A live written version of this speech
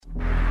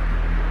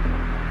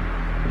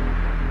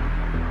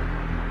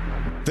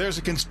There's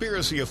a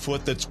conspiracy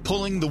afoot that's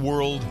pulling the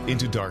world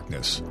into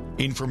darkness.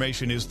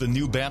 Information is the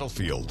new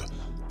battlefield.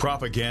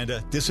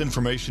 Propaganda,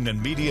 disinformation, and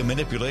media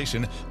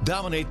manipulation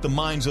dominate the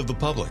minds of the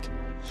public.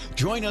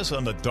 Join us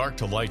on the Dark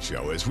to Light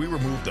show as we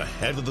remove the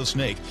head of the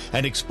snake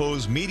and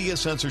expose media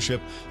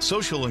censorship,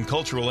 social and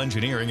cultural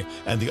engineering,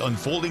 and the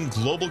unfolding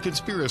global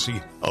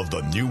conspiracy of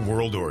the New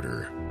World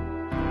Order.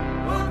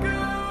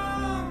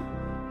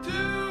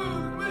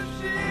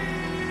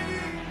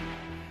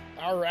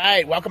 All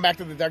right, welcome back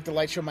to the Dark to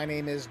Light show. My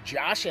name is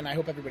Josh, and I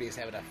hope everybody is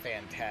having a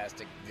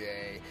fantastic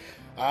day.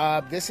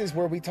 This is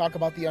where we talk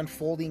about the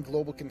unfolding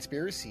global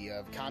conspiracy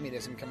of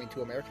communism coming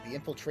to America, the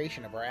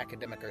infiltration of our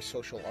academic, our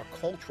social, our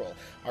cultural,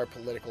 our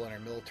political, and our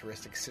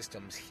militaristic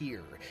systems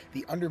here,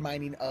 the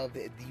undermining of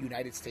the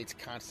United States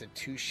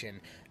Constitution,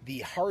 the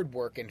hard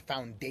work and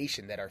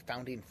foundation that our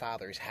founding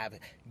fathers have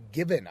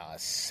given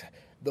us,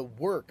 the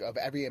work of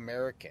every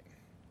American,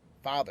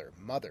 father,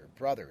 mother,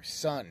 brother,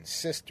 son,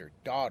 sister,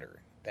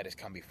 daughter, that has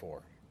come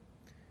before.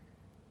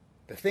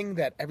 The thing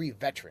that every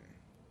veteran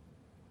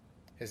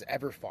has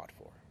ever fought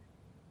for.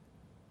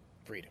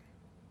 Freedom.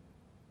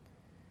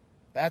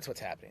 That's what's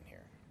happening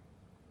here.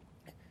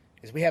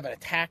 Is we have an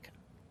attack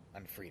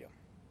on freedom.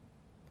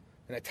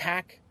 An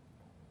attack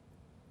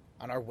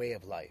on our way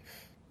of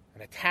life.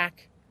 An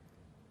attack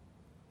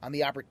on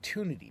the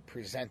opportunity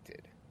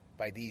presented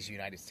by these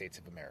United States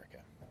of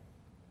America.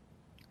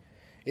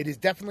 It is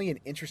definitely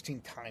an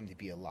interesting time to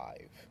be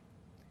alive.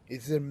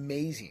 It's an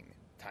amazing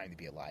time to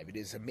be alive. It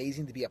is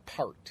amazing to be a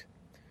part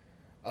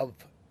of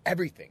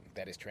everything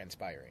that is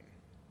transpiring.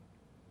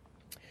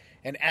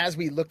 And as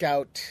we look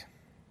out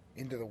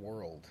into the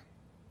world,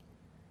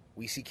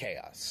 we see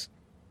chaos.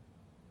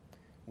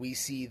 We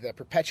see the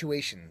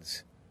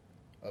perpetuations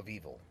of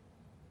evil.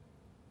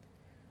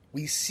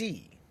 We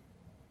see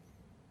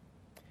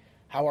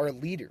how our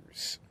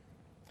leaders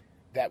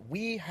that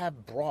we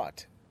have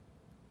brought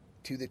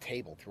to the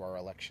table through our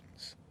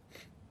elections,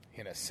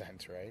 in a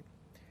sense, right,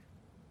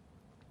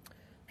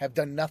 have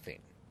done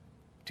nothing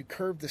to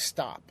curb the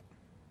stop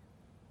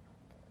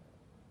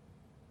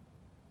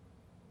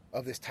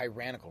of this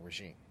tyrannical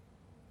regime.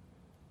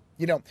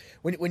 You know,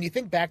 when you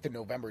think back to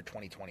November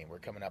 2020, we're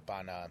coming up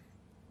on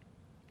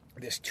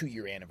this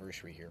 2-year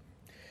anniversary here.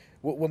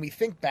 When we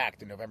think back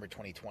to November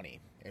 2020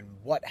 and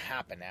what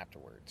happened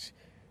afterwards,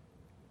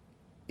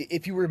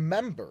 if you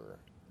remember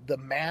the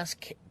mass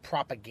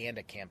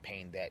propaganda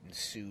campaign that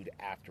ensued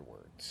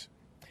afterwards,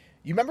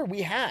 you remember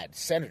we had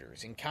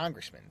senators and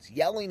congressmen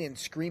yelling and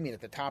screaming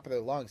at the top of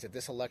their lungs that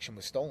this election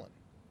was stolen.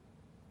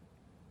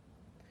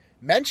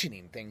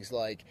 Mentioning things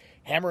like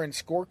hammer and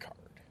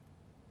scorecard,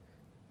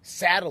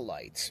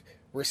 satellites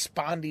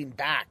responding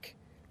back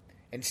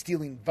and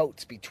stealing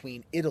votes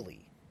between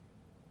Italy,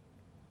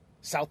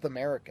 South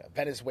America,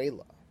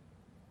 Venezuela.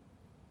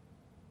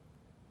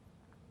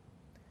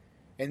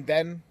 And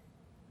then,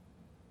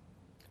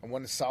 on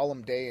one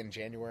solemn day in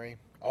January,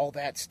 all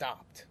that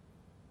stopped.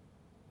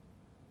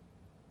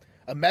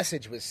 A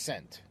message was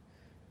sent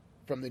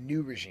from the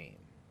new regime,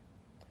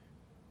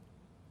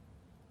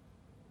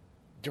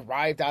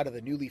 derived out of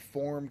the newly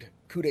formed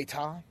coup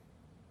d'etat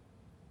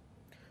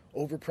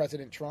over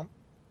President Trump.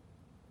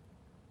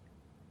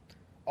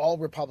 All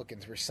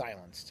Republicans were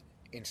silenced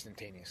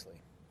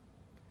instantaneously,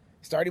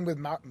 starting with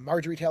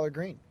Marjorie Taylor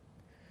Greene.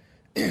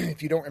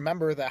 If you don't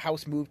remember, the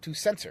House moved to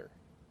censor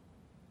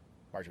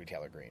Marjorie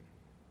Taylor Greene,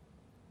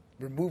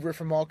 remove her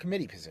from all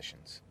committee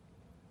positions.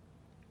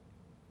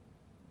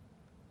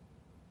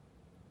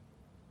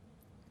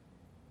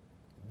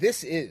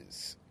 This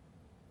is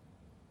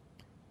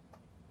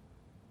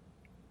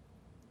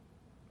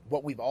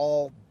what we've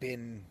all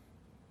been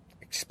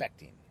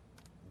expecting,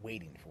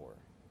 waiting for.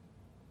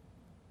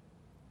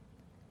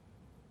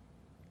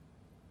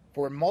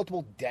 For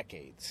multiple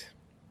decades,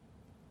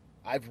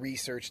 I've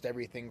researched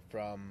everything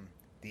from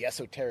the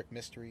esoteric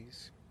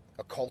mysteries,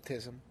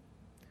 occultism,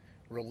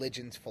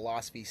 religions,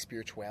 philosophy,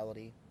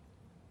 spirituality,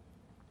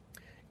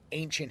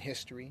 ancient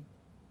history,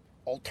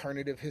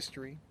 alternative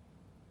history,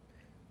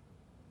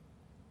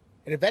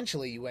 and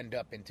eventually you end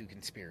up into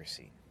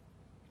conspiracy.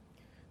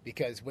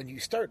 Because when you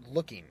start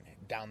looking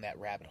down that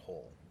rabbit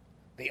hole,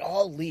 they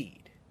all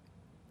lead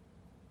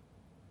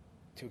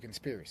to a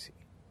conspiracy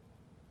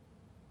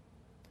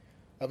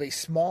of a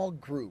small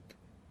group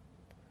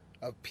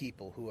of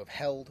people who have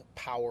held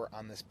power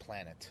on this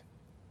planet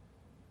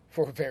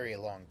for a very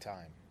long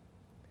time.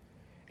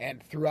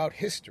 And throughout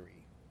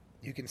history,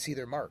 you can see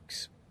their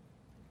marks.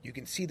 You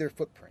can see their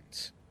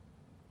footprints.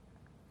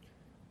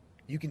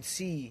 You can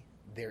see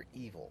their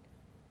evil.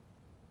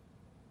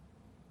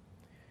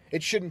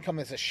 It shouldn't come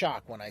as a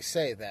shock when I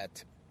say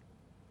that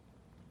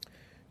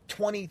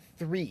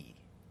 23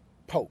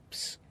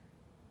 popes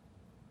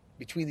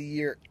between the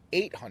year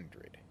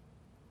 800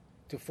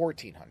 to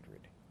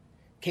 1400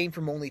 came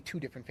from only 2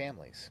 different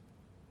families.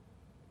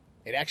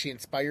 It actually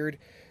inspired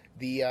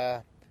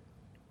the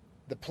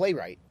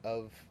playwright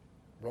of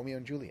Romeo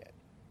and Juliet.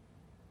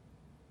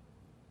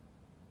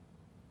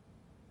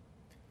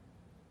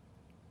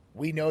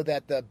 We know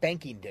that the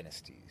banking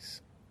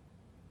dynasties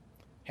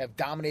have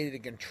dominated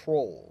and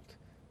controlled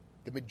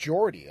the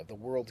majority of the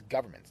world's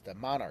governments, the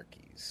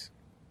monarchies,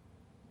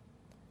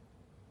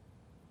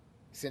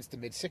 since the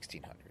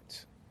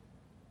mid-1600s.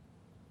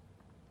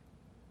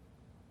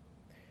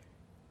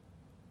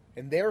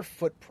 And their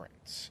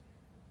footprints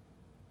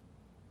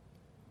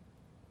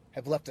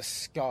have left a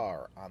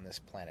scar on this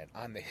planet,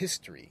 on the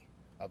history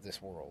of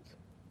this world.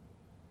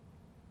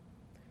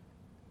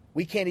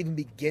 We can't even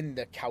begin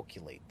to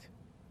calculate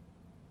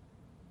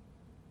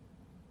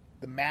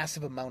the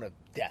massive amount of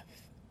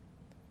death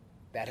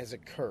that has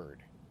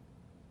occurred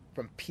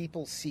from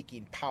people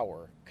seeking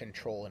power,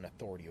 control, and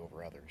authority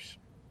over others.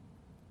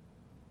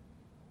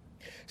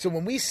 So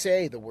when we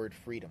say the word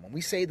freedom, when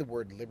we say the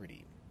word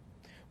liberty,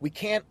 we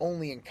can't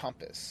only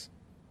encompass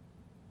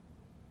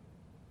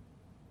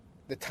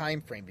the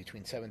time frame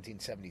between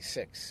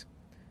 1776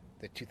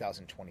 to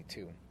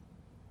 2022.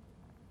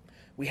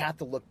 We have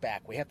to look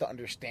back. We have to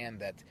understand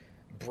that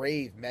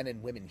brave men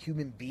and women,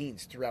 human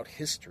beings throughout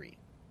history,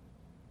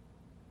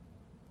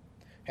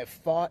 have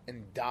fought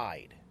and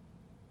died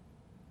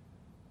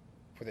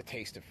for the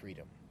taste of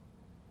freedom.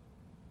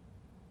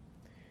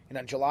 And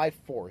on July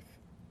 4th,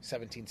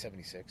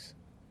 1776, it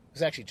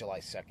was actually July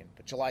 2nd,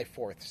 but July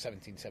 4th,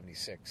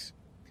 1776,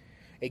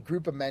 a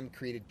group of men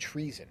created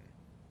treason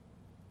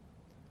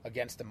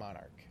against the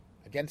monarch,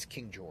 against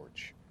King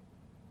George,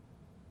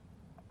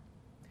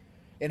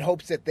 in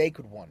hopes that they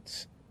could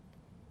once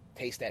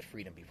taste that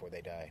freedom before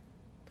they die.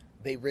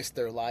 They risked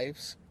their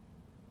lives,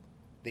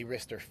 they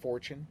risked their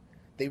fortune,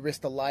 they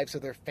risked the lives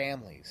of their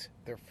families,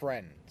 their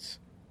friends.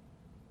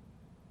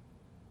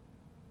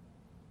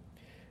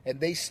 And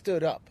they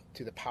stood up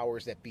to the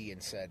powers that be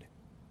and said,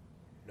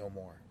 no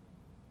more.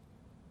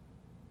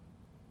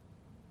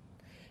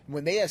 And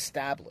when they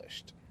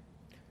established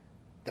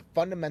the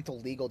fundamental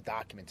legal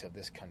documents of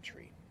this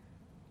country,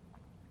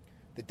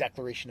 the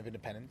Declaration of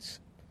Independence,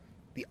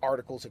 the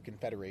Articles of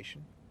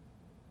Confederation,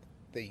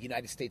 the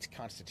United States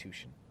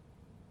Constitution,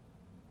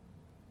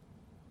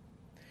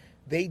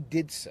 they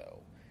did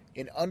so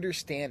in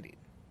understanding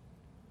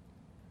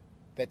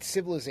that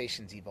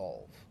civilizations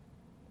evolve,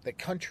 that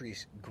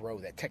countries grow,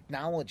 that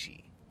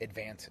technology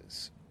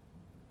advances,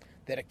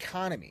 that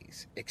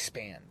economies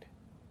expand.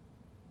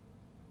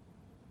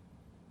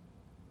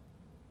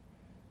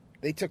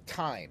 They took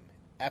time,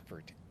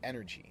 effort,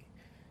 energy.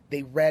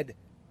 They read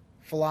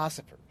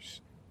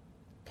philosophers,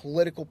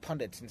 political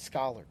pundits, and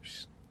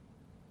scholars.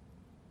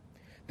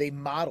 They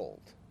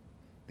modeled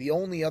the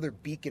only other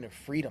beacon of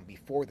freedom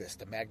before this,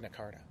 the Magna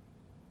Carta.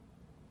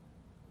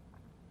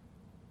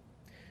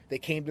 They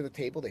came to the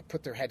table, they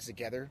put their heads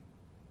together,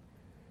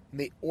 and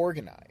they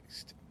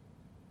organized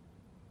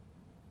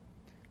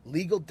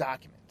legal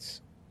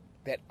documents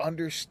that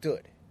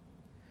understood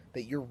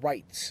that your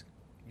rights,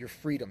 your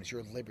freedoms,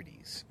 your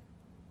liberties,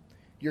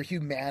 your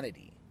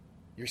humanity,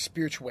 your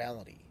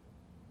spirituality,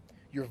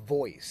 your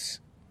voice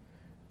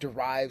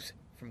derives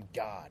from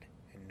God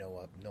and no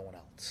one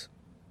else.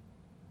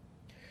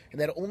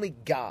 And that only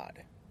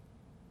God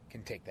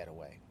can take that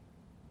away.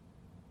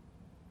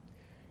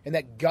 And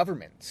that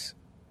governments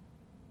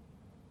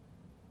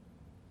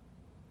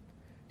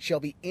shall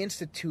be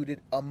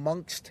instituted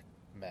amongst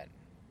men,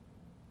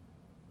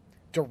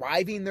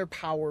 deriving their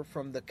power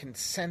from the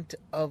consent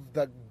of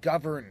the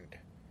governed,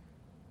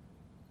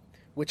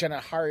 which on a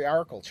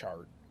hierarchical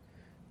chart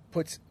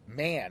puts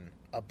man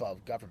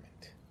above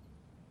government.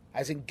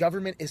 As in,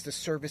 government is the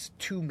service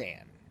to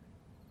man,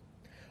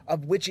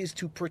 of which is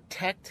to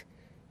protect,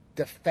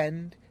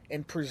 defend,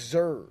 and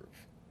preserve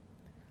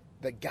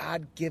the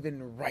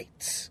God-given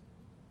rights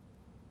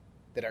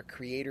that our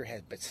Creator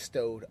has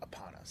bestowed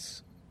upon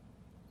us.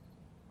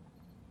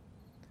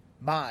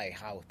 My,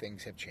 how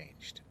things have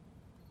changed.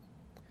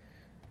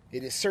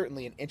 It is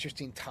certainly an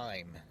interesting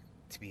time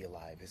to be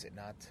alive, is it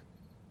not?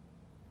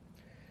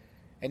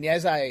 And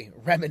as I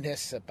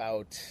reminisce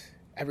about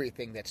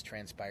everything that's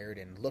transpired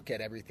and look at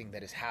everything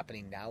that is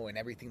happening now and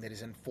everything that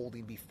is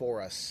unfolding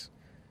before us,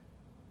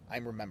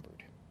 I'm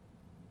remembered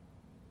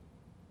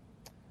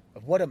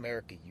of what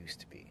America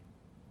used to be.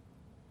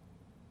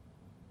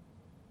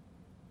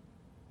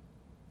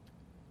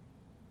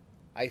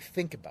 I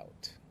think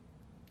about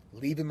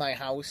leaving my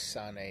house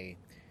on a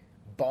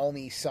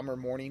balmy summer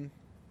morning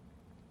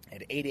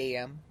at 8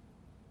 a.m.,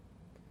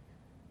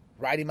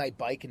 riding my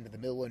bike into the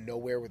middle of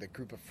nowhere with a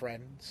group of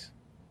friends,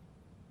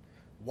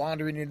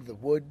 wandering into the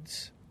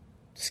woods,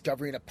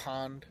 discovering a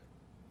pond,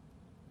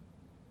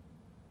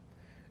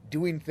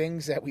 doing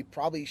things that we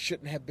probably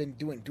shouldn't have been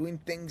doing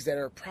things that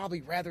are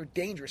probably rather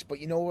dangerous, but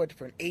you know what?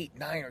 For an 8,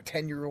 9, or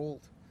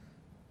 10-year-old,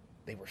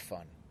 they were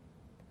fun.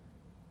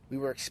 We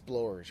were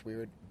explorers. We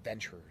were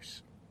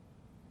adventurers.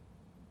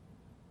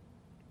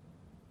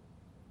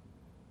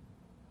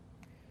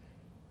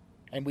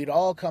 And we'd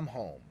all come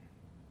home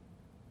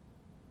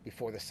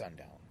before the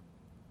sundown.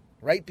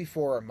 Right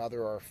before our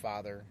mother or our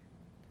father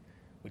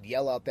would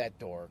yell out that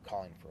door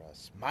calling for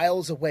us.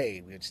 Miles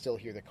away, we would still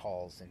hear the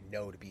calls and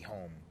know to be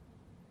home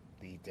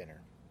to eat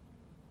dinner.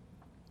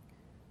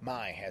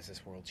 My, has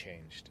this world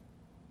changed.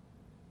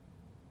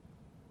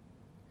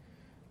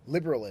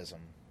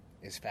 Liberalism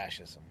is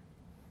fascism.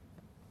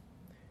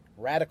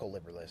 Radical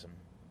liberalism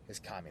is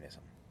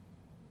communism.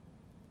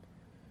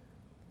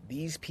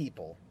 These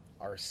people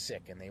are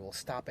sick, and they will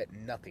stop at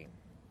nothing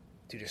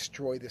to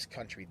destroy this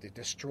country, to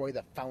destroy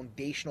the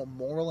foundational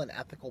moral and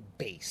ethical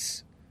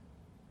base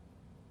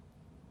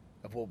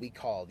of what we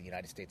call the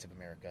United States of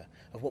America,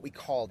 of what we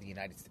call the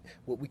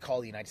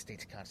United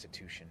States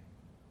Constitution.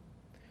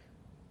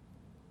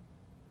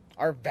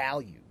 Our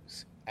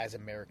values as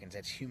Americans,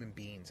 as human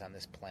beings on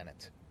this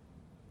planet,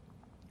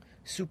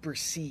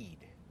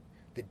 supersede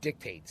the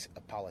dictates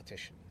of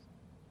politicians.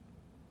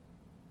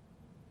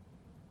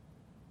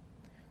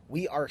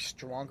 We are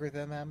stronger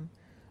than them.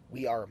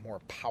 We are more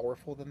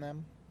powerful than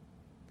them.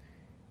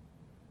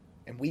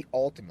 And we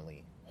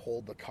ultimately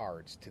hold the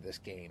cards to this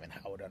game and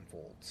how it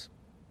unfolds.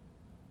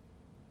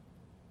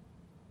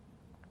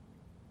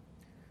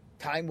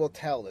 Time will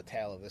tell the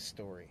tale of this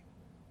story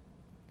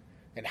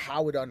and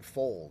how it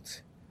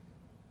unfolds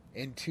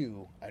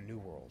into a new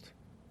world.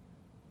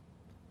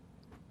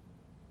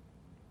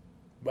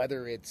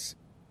 Whether it's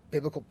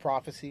biblical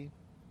prophecy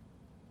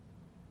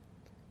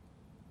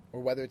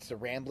or whether it's the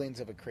ramblings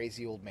of a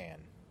crazy old man,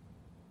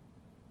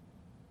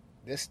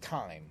 this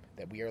time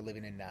that we are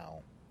living in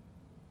now,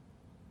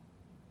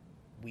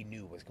 we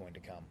knew was going to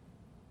come.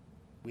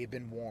 We have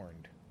been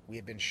warned. We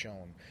have been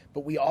shown.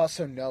 But we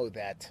also know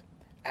that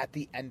at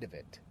the end of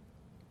it,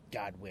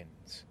 God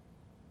wins.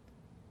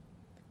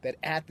 That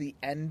at the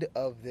end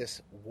of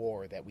this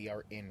war that we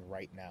are in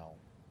right now,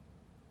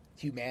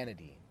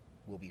 humanity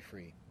will be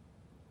free.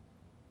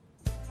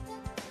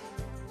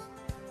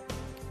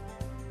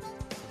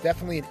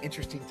 Definitely an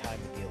interesting time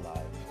to be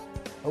alive.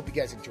 Hope you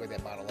guys enjoyed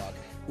that monologue.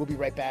 We'll be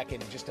right back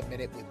in just a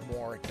minute with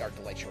more Dark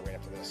to Light Show right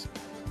after this.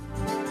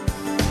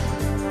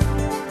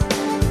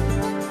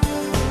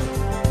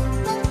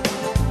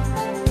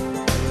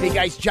 Hey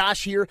guys,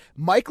 Josh here.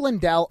 Mike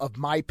Lindell of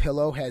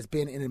MyPillow has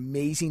been an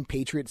amazing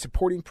patriot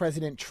supporting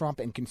President Trump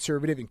and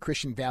conservative and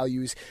Christian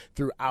values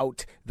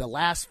throughout the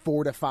last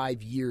 4 to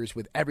 5 years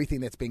with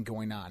everything that's been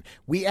going on.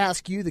 We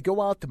ask you to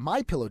go out to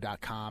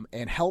MyPillow.com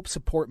and help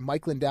support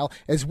Mike Lindell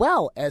as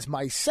well as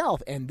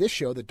myself and this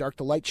show, the Dark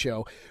to Light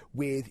Show,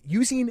 with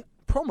using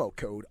promo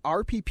code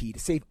RPP to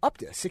save up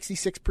to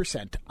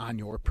 66% on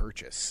your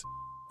purchase.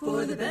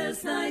 For the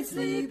best night's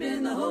sleep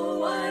in the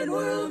whole wide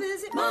world,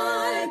 visit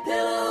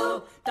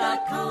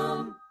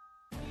MyPillow.com.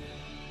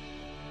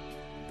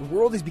 The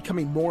world is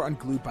becoming more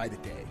unglued by the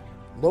day.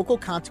 Local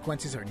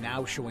consequences are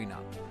now showing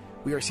up.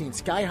 We are seeing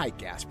sky-high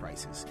gas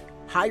prices,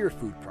 higher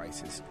food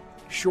prices,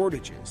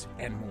 shortages,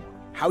 and more.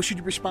 How should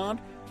you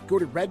respond? Go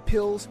to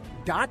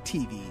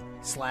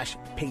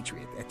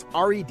redpills.tv/patriot. That's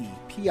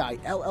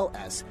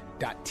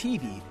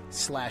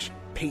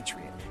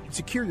redpills.tv/patriot. And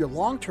secure your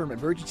long-term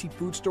emergency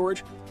food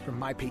storage from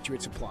My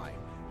Patriot Supply.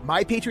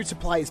 My Patriot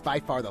Supply is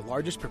by far the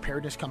largest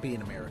preparedness company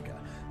in America.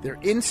 They're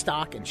in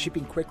stock and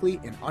shipping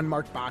quickly in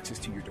unmarked boxes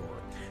to your door.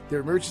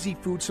 Their emergency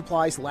food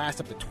supplies last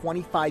up to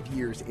 25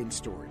 years in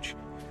storage.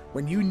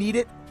 When you need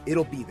it,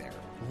 it'll be there.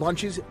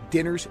 Lunches,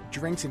 dinners,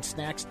 drinks, and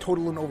snacks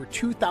totaling over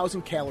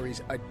 2,000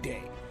 calories a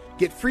day.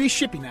 Get free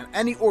shipping on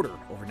any order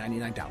over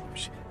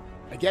 $99.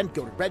 Again,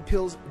 go to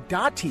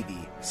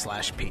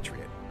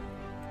redpills.tv/patriot.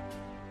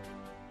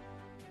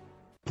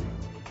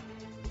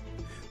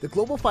 The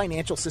global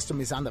financial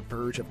system is on the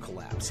verge of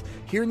collapse.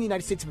 Here in the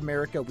United States of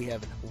America, we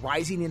have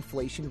rising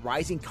inflation,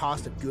 rising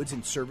cost of goods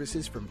and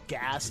services from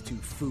gas to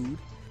food.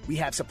 We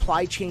have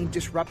supply chain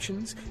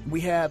disruptions.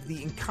 We have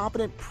the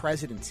incompetent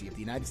presidency of the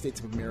United States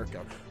of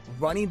America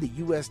running the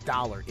U.S.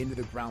 dollar into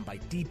the ground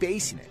by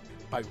debasing it,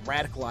 by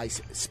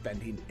radicalized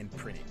spending and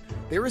printing.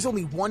 There is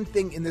only one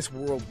thing in this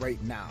world right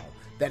now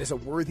that is a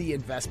worthy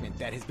investment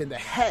that has been the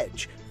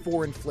hedge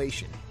for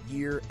inflation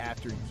year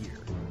after year.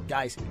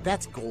 Guys,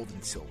 that's gold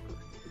and silver.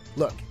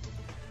 Look,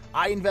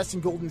 I invest in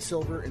gold and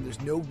silver, and there's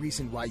no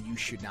reason why you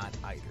should not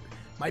either.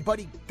 My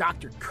buddy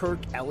Dr. Kirk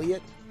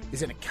Elliott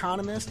is an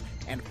economist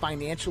and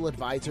financial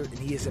advisor, and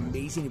he is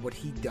amazing at what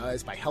he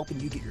does by helping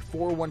you get your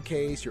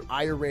 401ks, your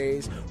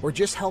IRAs, or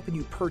just helping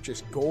you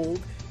purchase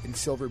gold and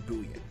silver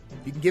bullion.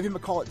 You can give him a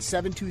call at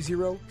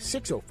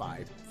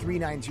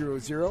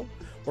 720-605-3900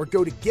 or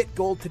go to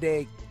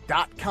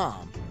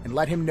getgoldtoday.com and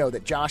let him know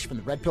that Josh from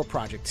the Red Pill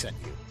Project sent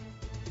you.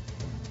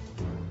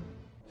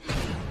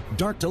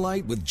 Dark to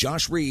Light with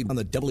Josh Reed on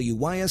the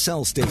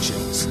WYSL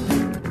stations.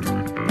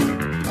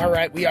 All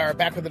right, we are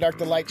back with the Dark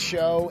to Light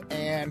show,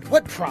 and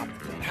what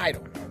prompted it? I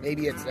don't know.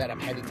 Maybe it's that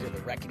I'm heading to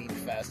the Reckoning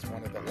Fest,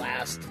 one of the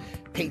last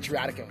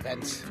patriotic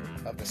events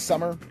of the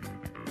summer,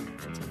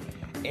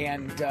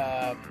 and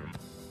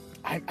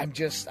I'm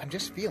just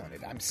feeling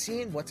it. I'm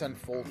seeing what's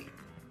unfolding,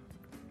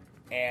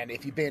 and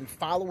if you've been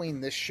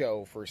following this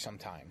show for some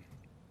time,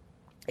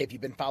 if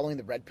you've been following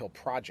the Red Pill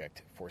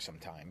Project for some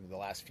time, the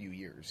last few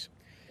years,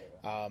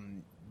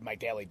 my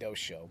Daily Dose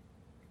show,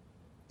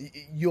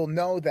 you'll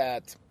know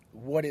that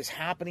what is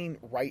happening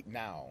right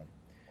now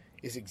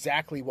is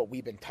exactly what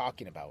we've been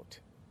talking about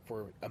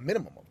for a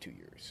minimum of 2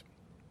 years.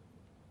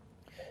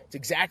 It's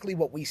exactly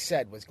what we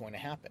said was going to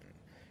happen.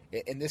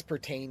 And this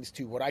pertains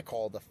to what I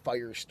call the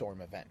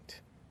firestorm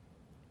event.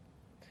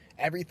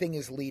 Everything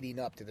is leading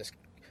up to this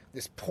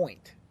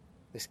point,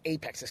 this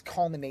apex, this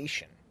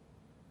culmination,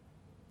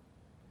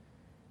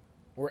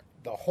 where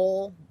the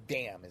whole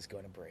dam is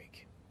going to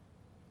break.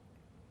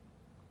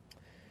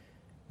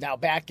 Now,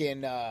 back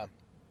in about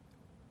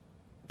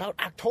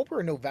October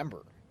or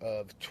November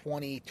of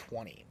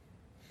 2020,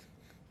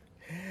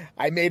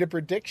 I made a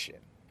prediction.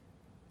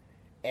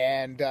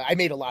 And I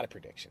made a lot of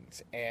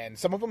predictions. And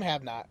some of them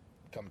have not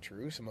come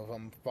true. Some of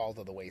them fall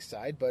to the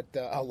wayside. But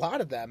a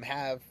lot of them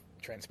have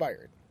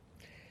transpired.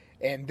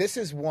 And this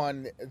is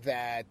one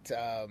that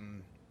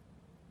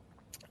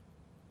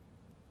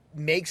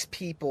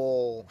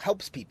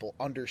helps people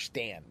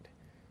understand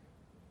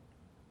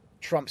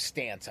Trump's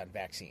stance on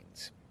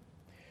vaccines.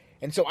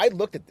 And so I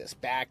looked at this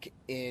back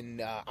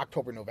in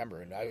October,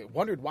 November, and I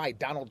wondered why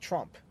Donald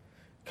Trump,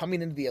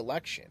 coming into the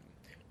election,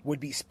 would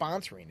be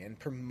sponsoring and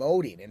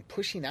promoting and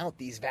pushing out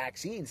these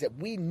vaccines that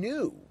we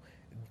knew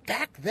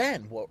back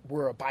then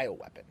were a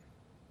bioweapon.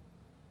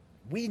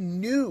 We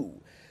knew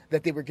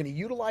that they were going to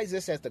utilize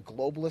this as the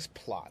globalist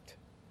plot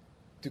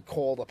to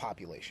cull the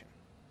population.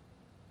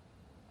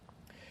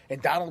 And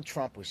Donald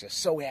Trump was just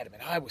so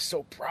adamant. I was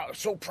so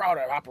proud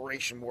of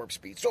Operation Warp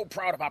Speed, so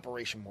proud of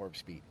Operation Warp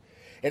Speed.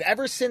 And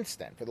ever since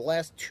then, for the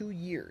last 2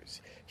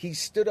 years, he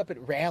stood up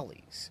at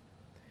rallies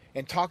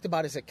and talked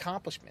about his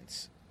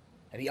accomplishments.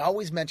 And he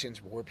always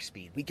mentions Warp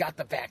Speed. We got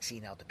the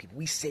vaccine out to people.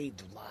 We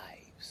saved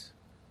lives.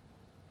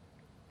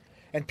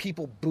 And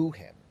people boo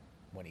him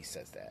when he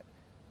says that.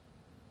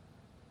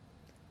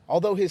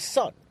 Although his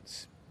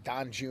sons,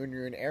 Don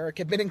Jr. and Eric,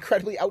 have been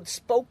incredibly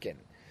outspoken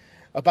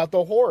about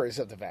the horrors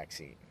of the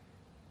vaccine.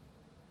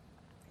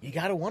 You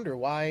got to wonder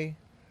why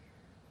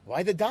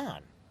the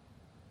Don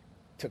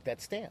took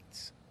that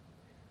stance.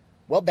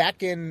 Well,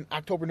 back in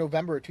October,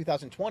 November of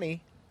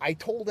 2020, I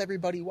told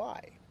everybody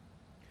why.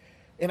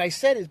 And I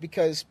said it's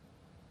because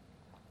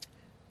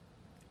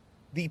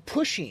the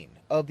pushing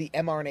of the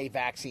mRNA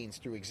vaccines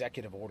through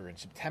executive order in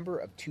September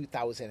of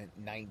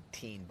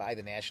 2019 by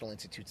the National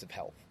Institutes of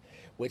Health,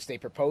 which they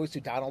proposed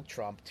to Donald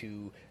Trump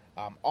to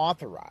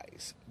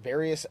authorize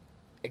various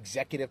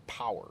executive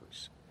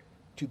powers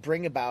to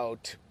bring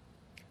about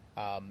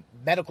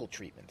medical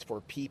treatments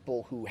for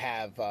people who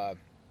have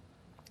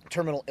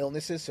terminal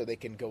illnesses, so they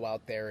can go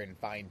out there and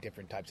find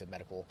different types of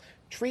medical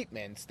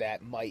treatments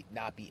that might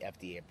not be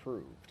FDA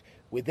approved.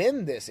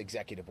 Within this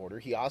executive order,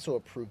 he also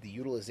approved the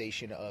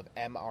utilization of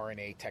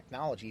mRNA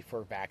technology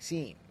for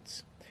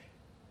vaccines.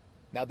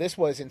 Now, this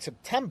was in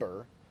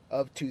September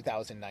of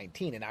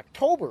 2019. In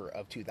October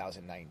of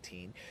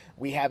 2019,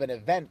 we have an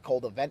event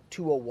called Event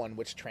 201,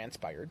 which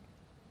transpired.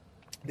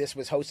 This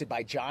was hosted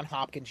by Johns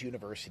Hopkins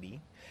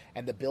University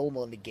and the Bill and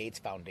Melinda Gates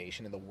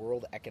Foundation and the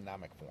World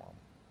Economic Forum.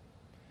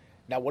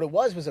 Now, what it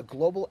was a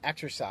global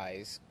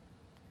exercise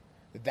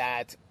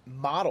that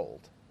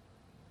modeled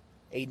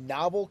a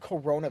novel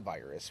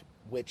coronavirus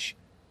which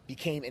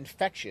became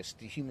infectious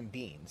to human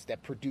beings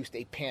that produced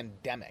a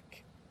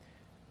pandemic.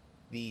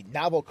 The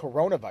novel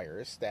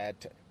coronavirus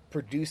that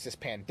produced this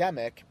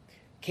pandemic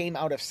came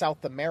out of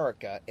South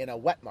America in a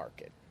wet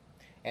market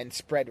and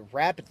spread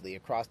rapidly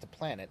across the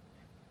planet,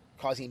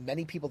 causing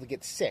many people to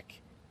get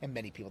sick and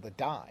many people to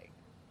die.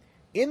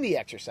 In the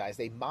exercise,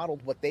 they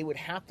modeled what they would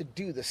have to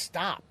do to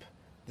stop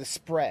the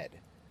spread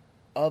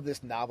of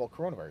this novel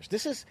coronavirus.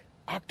 This is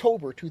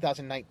October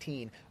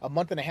 2019, a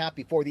month and a half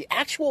before the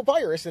actual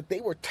virus that they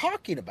were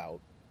talking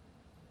about,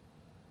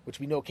 which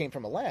we know came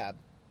from a lab,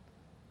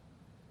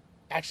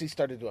 actually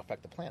started to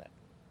affect the planet.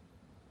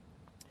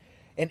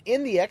 And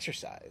in the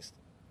exercise,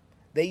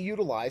 they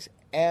utilized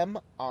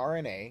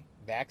mRNA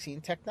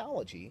vaccine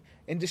technology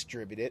and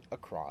distributed it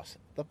across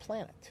the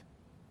planet.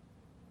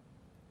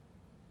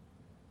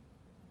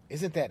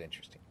 Isn't that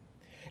interesting?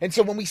 And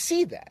so when we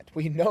see that,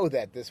 we know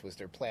that this was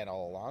their plan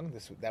all along.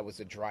 That was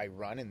a dry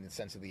run in the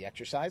sense of the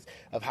exercise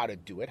of how to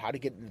do it, how to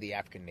get into the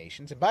African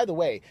nations. And by the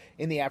way,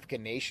 in the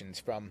African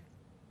nations,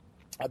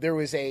 there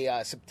was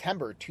a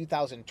September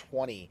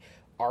 2020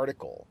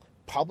 article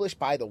published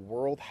by the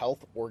World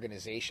Health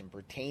Organization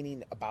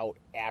pertaining about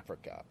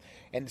Africa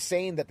and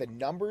saying that the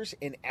numbers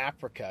in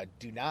Africa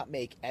do not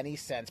make any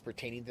sense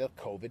pertaining to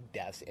COVID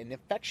deaths and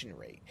infection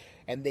rate.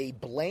 And they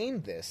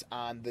blamed this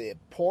on the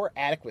poor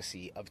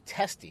adequacy of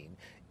testing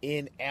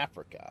in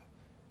Africa.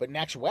 But in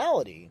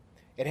actuality,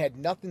 it had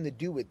nothing to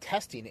do with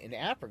testing in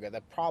Africa.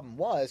 The problem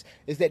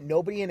is that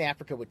nobody in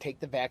Africa would take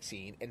the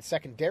vaccine. And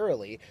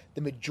secondarily, the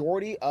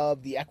majority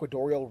of the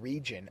equatorial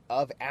region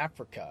of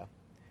Africa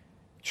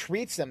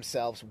treats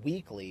themselves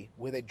weekly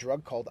with a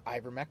drug called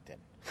ivermectin.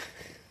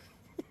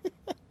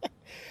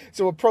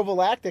 So a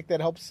prophylactic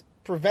that helps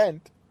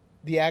prevent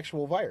the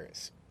actual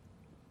virus.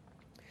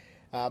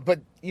 But,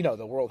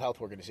 the World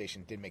Health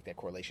Organization did make that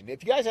correlation.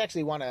 If you guys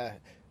actually want to...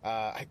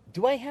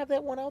 do I have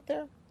that one out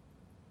there?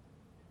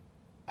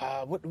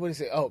 What is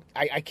it? Oh,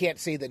 I can't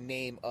say the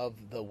name of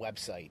the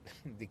website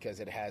because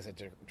it has a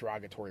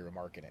derogatory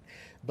remark in it.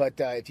 But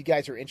if you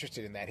guys are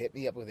interested in that, hit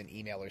me up with an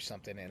email or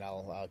something, and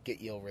I'll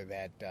get you over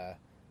that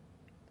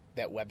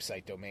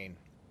website domain.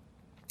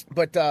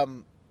 But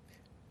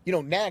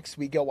Next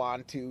we go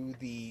on to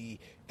the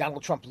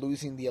Donald Trump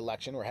losing the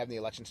election or having the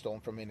election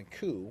stolen from him in a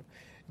coup,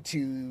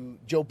 to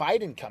Joe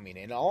Biden coming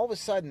in. All of a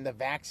sudden, the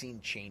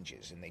vaccine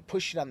changes, and they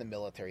push it on the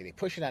military. They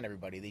push it on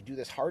everybody. They do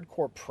this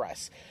hardcore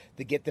press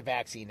to get the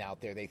vaccine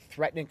out there. They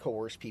threaten and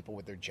coerce people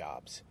with their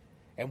jobs.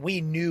 And we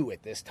knew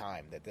at this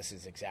time that this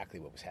is exactly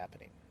what was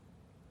happening.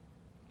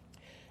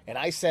 And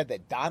I said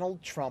that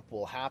Donald Trump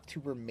will have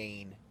to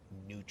remain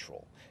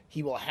neutral.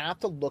 He will have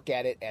to look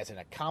at it as an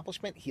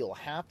accomplishment. He'll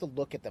have to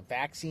look at the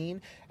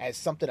vaccine as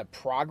something of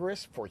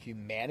progress for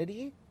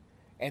humanity,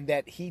 and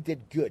that he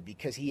did good,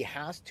 because he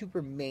has to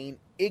remain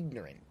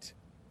ignorant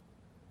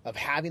of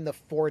having the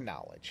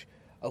foreknowledge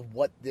of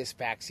what this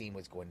vaccine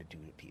was going to do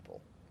to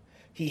people.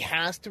 He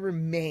has to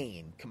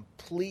remain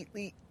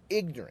completely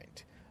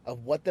ignorant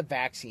of what the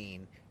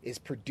vaccine is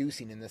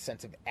producing in the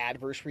sense of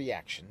adverse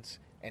reactions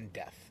and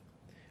death,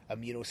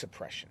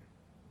 immunosuppression.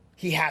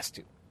 He has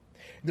to.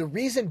 The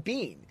reason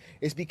being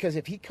is because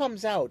if he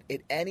comes out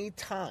at any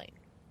time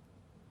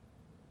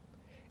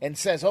and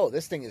says, oh,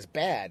 this thing is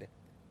bad,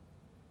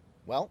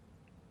 well,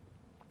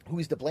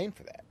 who's to blame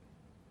for that?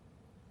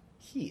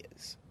 He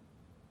is.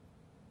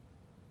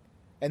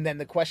 And then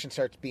the question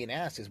starts being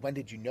asked is, when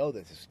did you know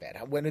that this was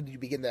bad? When did you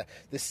begin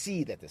to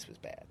see that this was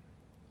bad?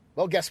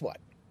 Well, guess what?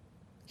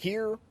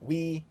 Here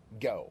we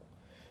go.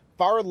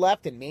 Far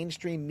left and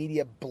mainstream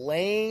media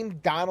blame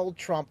Donald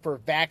Trump for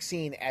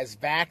vaccine as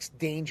vax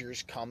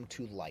dangers come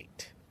to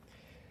light.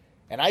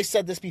 And I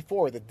said this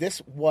before, that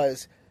this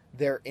was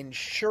their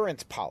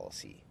insurance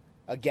policy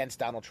against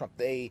Donald Trump.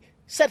 They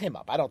set him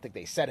up. I don't think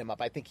they set him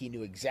up. I think he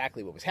knew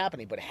exactly what was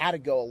happening, but had to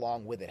go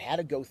along with it, had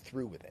to go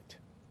through with it.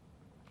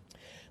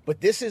 But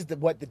this is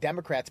what the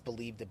Democrats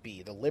believe to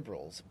be, the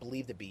liberals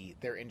believe to be,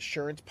 their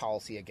insurance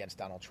policy against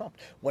Donald Trump.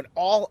 When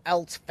all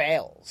else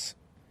fails,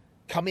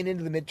 coming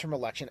into the midterm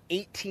election,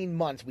 18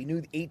 months, we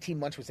knew 18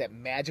 months was that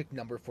magic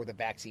number for the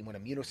vaccine when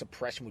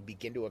immunosuppression would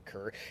begin to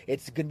occur.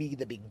 It's going to be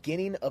the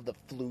beginning of the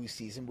flu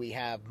season. We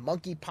have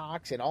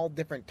monkeypox and all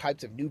different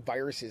types of new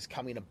viruses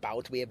coming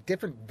about. We have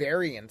different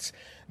variants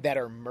that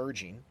are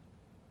emerging.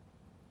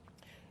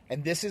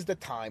 And this is the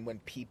time when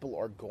people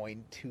are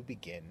going to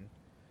begin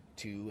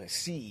to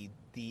see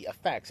the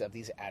effects of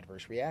these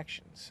adverse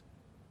reactions.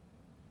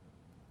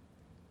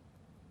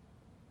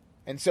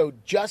 And so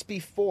just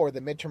before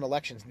the midterm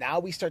elections, now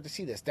we start to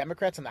see this.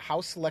 Democrats on the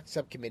House Select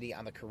Subcommittee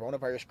on the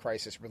Coronavirus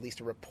Crisis released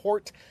a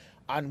report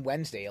on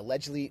Wednesday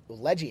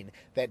alleging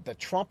that the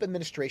Trump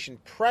administration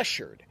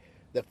pressured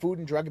the Food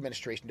and Drug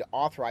Administration to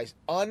authorize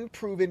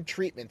unproven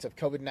treatments of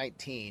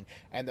COVID-19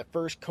 and the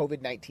first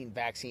COVID-19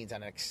 vaccines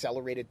on an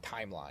accelerated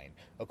timeline,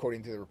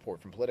 according to the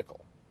report from Politico.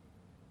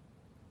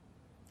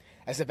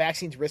 As the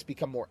vaccine's risks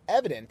become more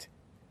evident,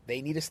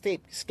 they need a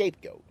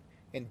scapegoat,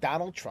 and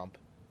Donald Trump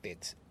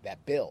fits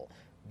that bill.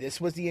 This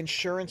was the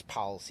insurance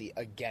policy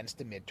against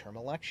the midterm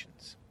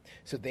elections,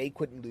 so they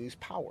couldn't lose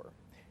power.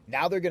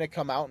 Now they're going to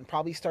come out and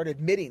probably start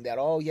admitting that,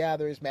 oh yeah,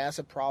 there's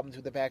massive problems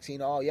with the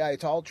vaccine. Oh yeah,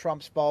 it's all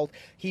Trump's fault.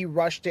 He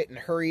rushed it and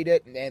hurried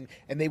it, and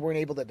they weren't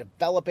able to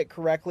develop it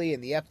correctly,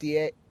 and the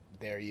FDA,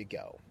 there you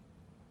go.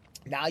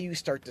 Now you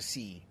start to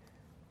see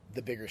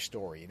the bigger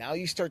story. Now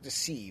you start to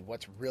see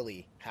what's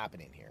really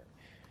happening here.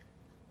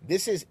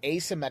 This is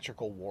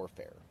asymmetrical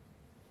warfare.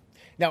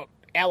 Now,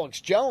 Alex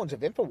Jones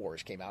of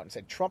InfoWars came out and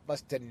said Trump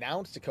must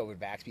denounce the COVID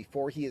vax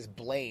before he is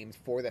blamed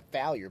for the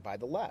failure by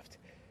the left.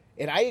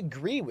 And I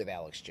agree with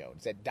Alex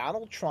Jones that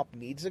Donald Trump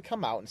needs to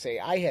come out and say,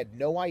 I had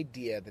no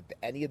idea that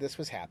any of this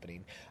was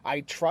happening.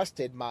 I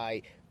trusted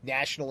my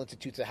National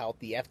Institutes of Health,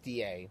 the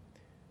FDA,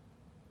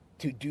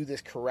 to do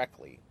this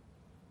correctly.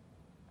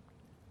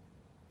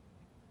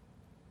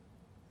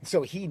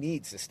 So he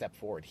needs to step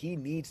forward. He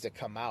needs to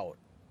come out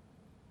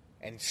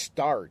and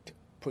start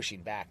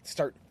pushing back,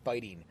 start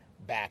fighting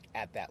back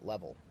at that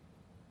level.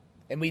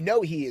 And we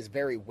know he is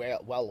very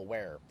well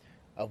aware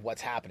of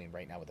what's happening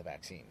right now with the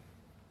vaccine.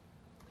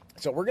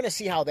 So we're going to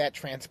see how that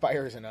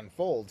transpires and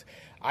unfolds.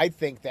 I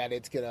think that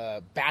it's going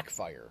to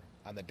backfire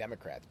on the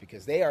Democrats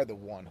because they are the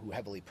one who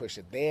heavily pushed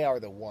it. They are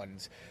the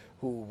ones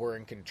who were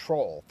in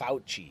control.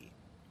 Fauci,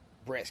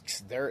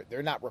 Risks,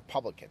 they're not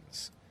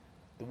Republicans.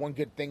 The one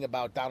good thing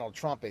about Donald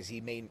Trump is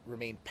he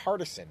remained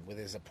partisan with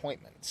his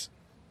appointments.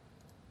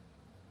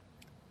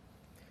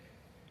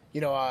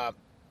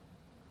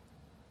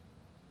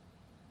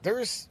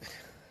 There's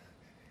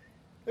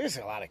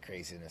a lot of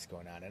craziness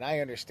going on, and I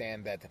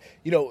understand that,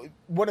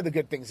 one of the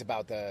good things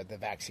about the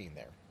vaccine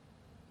there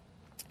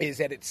is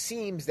that it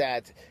seems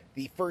that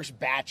the first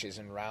batches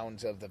and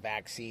rounds of the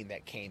vaccine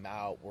that came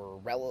out were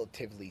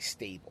relatively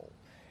stable,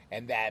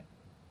 and that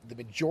the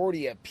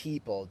majority of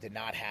people did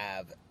not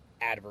have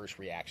adverse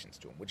reactions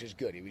to them, which is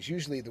good. It was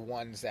usually the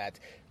ones that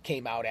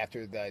came out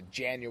after the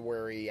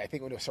February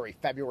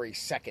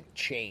 2nd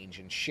change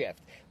and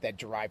shift that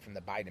derived from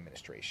the Biden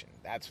administration.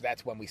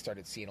 That's when we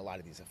started seeing a lot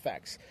of these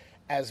effects.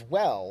 As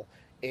well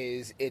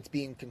is it's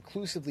being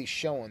conclusively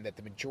shown that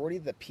the majority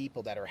of the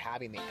people that are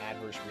having the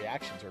adverse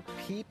reactions are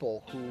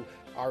people who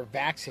are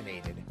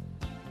vaccinated,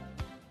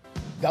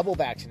 double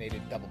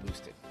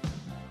boosted,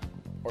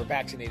 or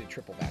vaccinated,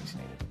 triple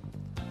vaccinated.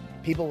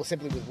 people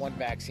simply with one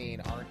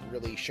vaccine aren't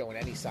really showing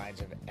any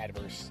signs of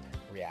adverse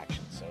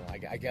reactions. So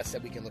I guess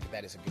that we can look at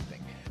that as a good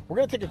thing. We're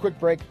going to take a quick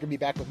break. We're going to be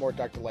back with more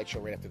Dr. Light Show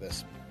right after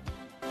this.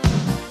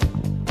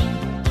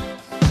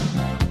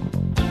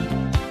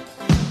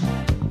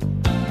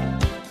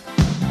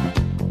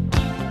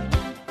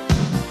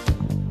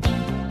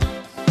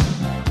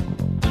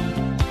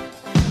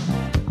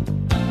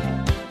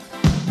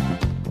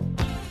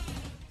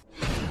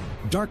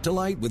 Dark to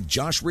Light with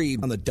Josh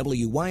Reed on the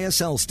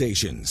WYSL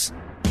stations.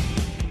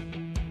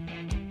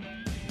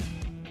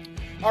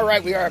 All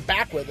right, we are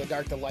back with the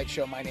Dark to Light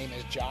Show. My name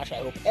is Josh. I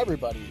hope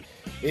everybody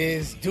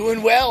is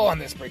doing well on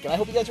this break. And I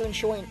hope you guys are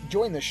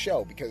enjoying this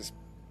show, because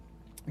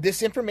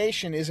this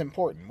information is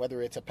important,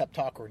 whether it's a pep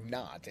talk or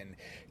not. And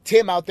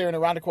Tim out there in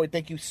Irondequoit,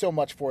 thank you so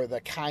much for the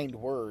kind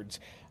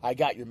words. I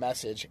got your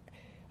message,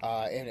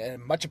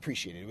 and much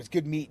appreciated. It was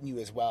good meeting you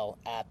as well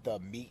at the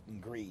meet and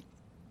greet.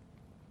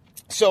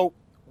 So,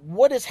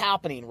 what is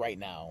happening right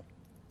now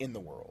in the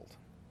world?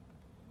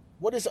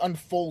 What is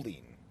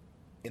unfolding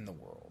in the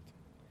world?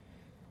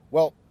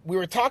 Well, we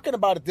were talking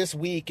about it this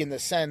week in the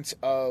sense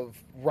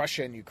of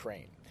Russia and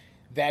Ukraine,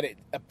 that it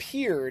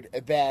appeared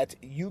that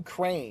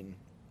Ukraine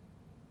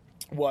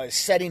was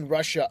setting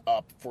Russia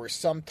up for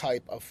some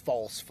type of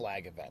false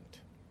flag event.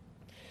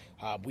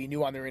 We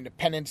knew on their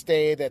Independence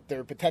Day that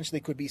there potentially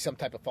could be some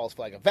type of false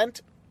flag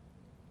event.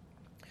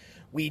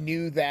 We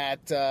knew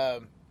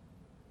that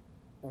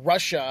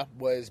Russia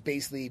was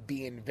basically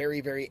being very,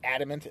 very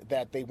adamant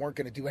that they weren't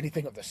going to do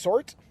anything of the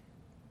sort.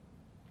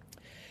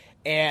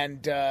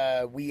 And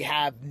we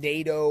have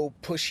NATO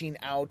pushing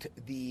out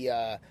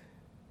the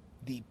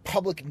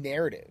public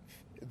narrative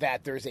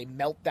that there's a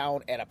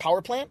meltdown at a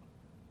power plant.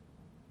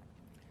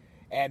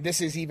 And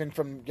this is even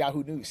from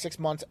Yahoo News. 6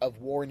 months of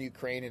war in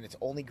Ukraine, and it's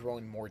only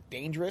growing more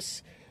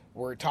dangerous.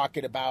 We're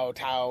talking about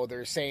how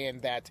they're saying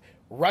that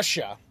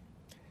Russia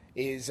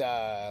is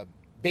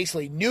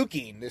basically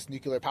nuking this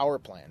nuclear power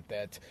plant,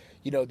 that,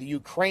 you know, the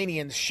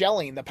Ukrainians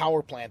shelling the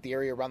power plant, the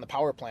area around the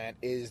power plant,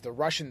 is the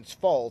Russians'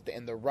 fault,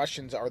 and the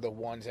Russians are the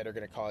ones that are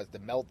going to cause the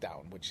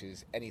meltdown, which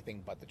is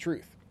anything but the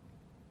truth.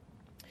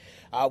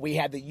 We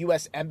had the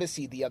U.S.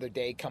 Embassy the other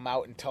day come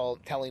out and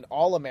telling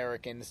all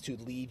Americans to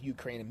leave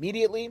Ukraine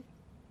immediately.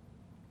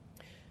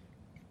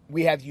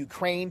 We have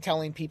Ukraine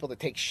telling people to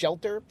take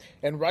shelter,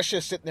 and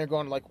Russia sitting there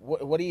going like,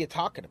 what are you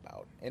talking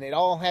about? And it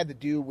all had to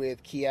do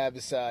with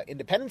Kiev's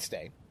Independence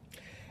Day.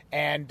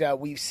 And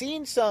we've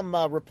seen some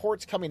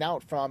reports coming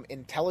out from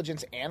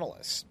intelligence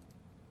analysts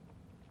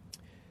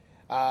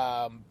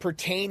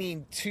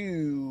pertaining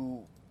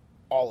to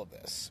all of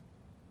this.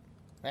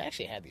 I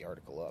actually had the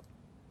article up.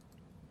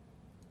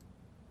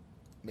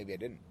 Maybe I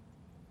didn't.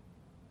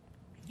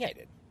 Yeah, I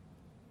did.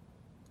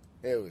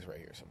 It was right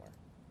here somewhere.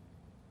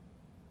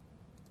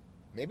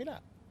 Maybe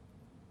not.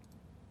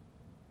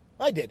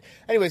 I did.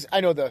 Anyways,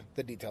 I know the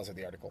details of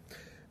the article.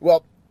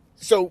 Well,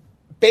 so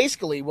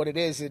basically what it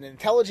is, an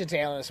intelligence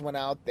analyst went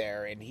out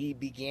there and he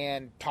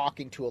began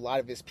talking to a lot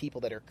of his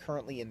people that are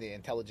currently in the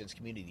intelligence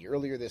community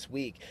earlier this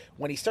week,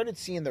 when he started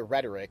seeing the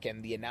rhetoric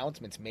and the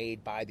announcements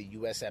made by the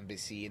U.S.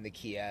 Embassy and the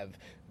Kiev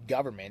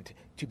government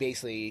to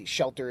basically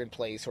shelter in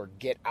place or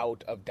get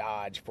out of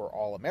Dodge for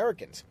all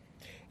Americans.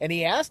 And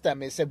he asked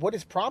them, he said, what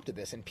has prompted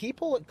this? And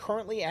people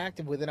currently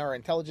active within our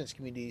intelligence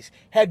communities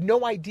had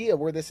no idea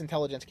where this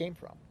intelligence came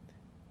from.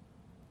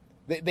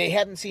 They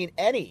hadn't seen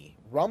any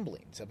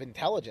rumblings of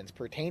intelligence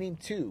pertaining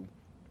to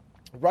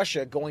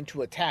Russia going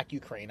to attack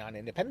Ukraine on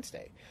Independence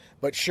Day.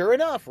 But sure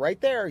enough, right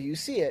there, you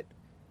see it.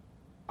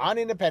 On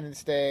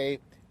Independence Day,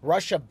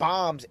 Russia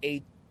bombs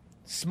a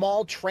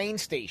small train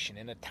station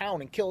in a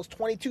town and kills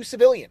 22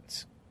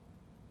 civilians.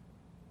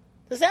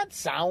 Does that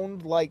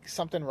sound like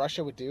something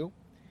Russia would do?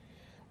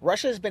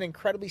 Russia has been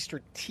incredibly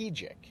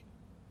strategic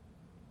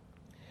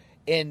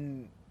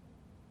and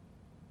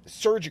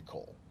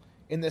surgical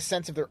in the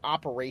sense of their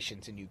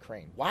operations in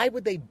Ukraine. Why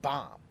would they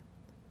bomb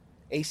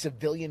a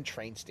civilian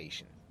train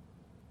station?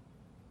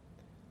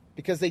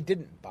 Because they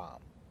didn't bomb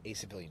a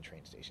civilian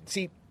train station.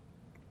 See,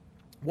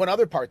 one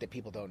other part that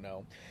people don't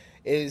know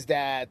is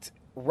that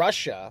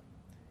Russia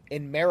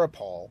in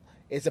Mariupol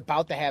is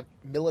about to have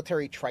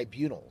military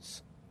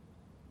tribunals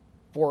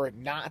for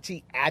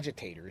Nazi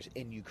agitators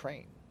in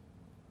Ukraine.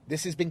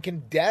 This has been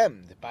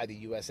condemned by the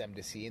U.S.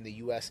 Embassy and the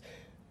U.S.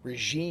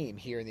 regime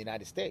here in the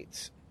United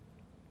States.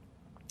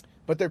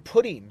 But they're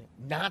putting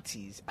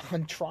Nazis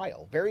on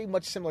trial, very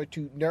much similar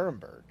to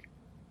Nuremberg.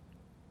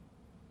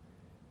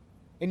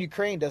 And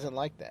Ukraine doesn't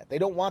like that. They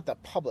don't want the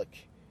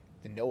public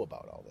to know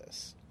about all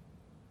this.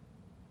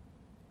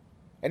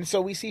 And so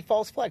we see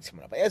false flags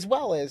coming up, as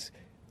well as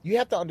you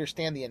have to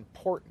understand the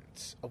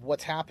importance of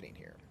what's happening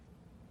here.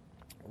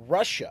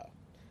 Russia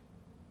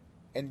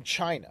and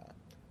China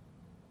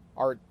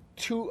are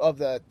two of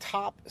the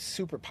top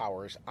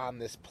superpowers on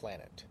this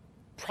planet,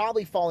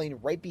 probably falling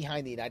right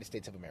behind the United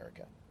States of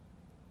America.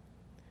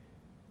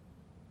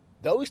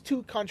 Those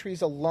two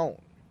countries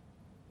alone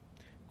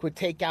could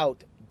take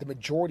out the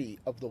majority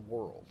of the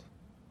world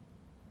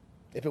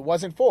if it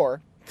wasn't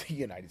for the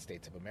United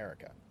States of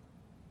America.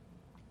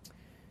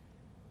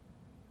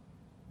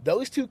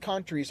 those two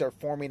countries are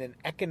forming an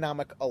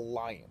economic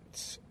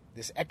alliance.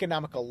 This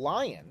economic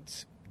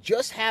alliance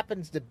just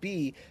happens to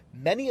be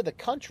many of the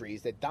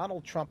countries that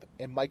Donald Trump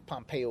and Mike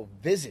Pompeo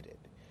visited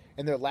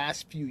in their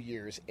last few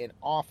years in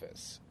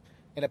office.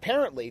 And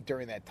apparently,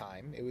 during that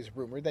time, it was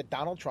rumored that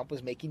Donald Trump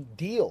was making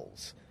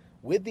deals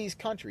with these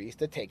countries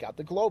to take out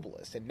the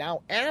globalists. And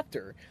now,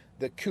 after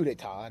the coup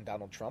d'etat on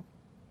Donald Trump,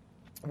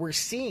 we're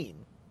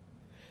seeing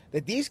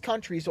that these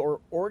countries are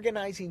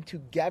organizing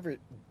together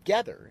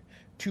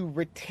to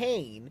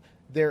retain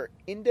their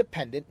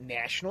independent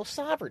national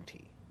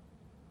sovereignty.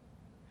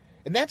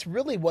 And that's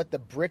really what the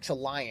BRICS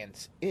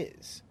alliance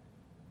is.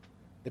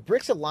 The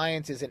BRICS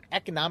alliance is an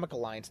economic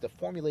alliance to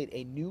formulate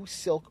a new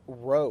Silk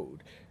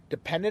Road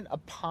dependent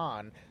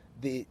upon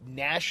the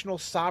national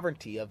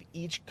sovereignty of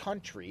each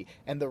country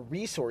and the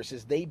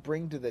resources they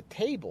bring to the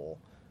table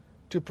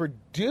to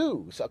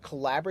produce a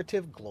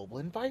collaborative global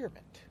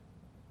environment.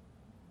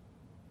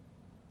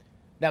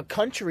 Now,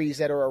 countries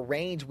that are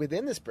arranged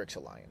within this BRICS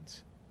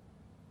alliance: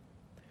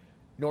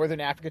 Northern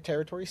Africa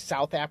territory,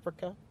 South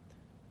Africa,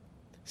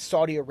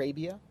 Saudi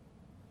Arabia,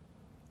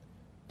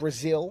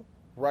 Brazil,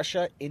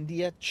 Russia,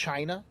 India,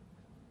 China,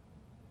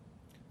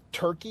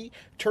 Turkey.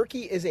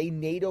 Turkey is a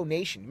NATO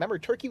nation. Remember,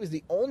 Turkey was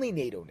the only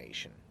NATO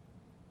nation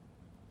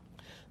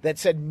that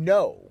said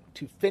no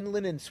to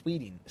Finland and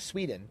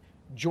Sweden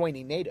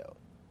joining NATO.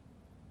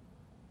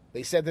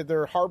 They said that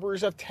they're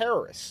harbors of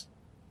terrorists,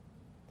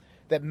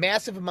 that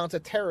massive amounts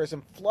of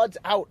terrorism floods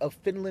out of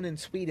Finland and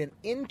Sweden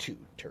into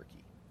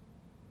Turkey.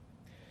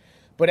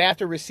 But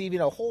after receiving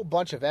a whole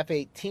bunch of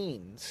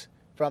F-18s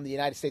from the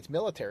United States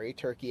military,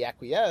 Turkey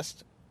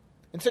acquiesced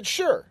and said,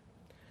 sure.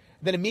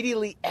 Then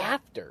immediately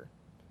after,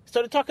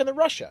 started talking to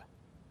Russia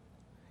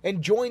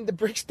and joined the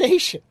BRICS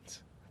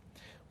nations,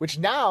 which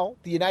now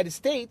the United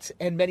States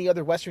and many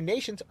other Western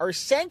nations are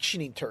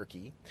sanctioning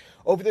Turkey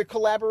over their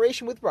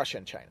collaboration with Russia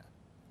and China.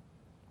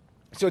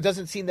 So it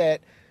doesn't seem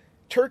that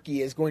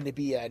Turkey is going to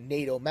be a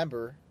NATO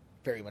member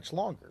very much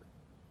longer.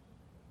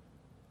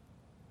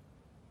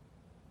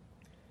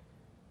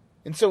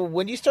 And so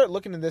when you start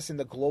looking at this in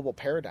the global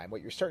paradigm,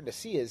 what you're starting to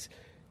see is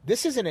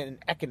this isn't an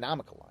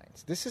economic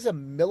alliance. This is a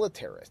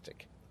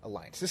militaristic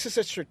alliance. This is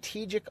a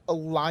strategic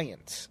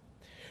alliance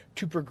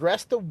to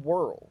progress the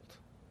world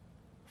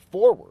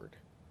forward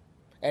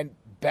and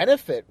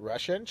benefit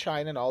Russia and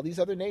China and all these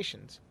other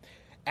nations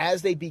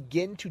as they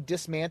begin to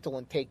dismantle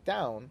and take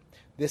down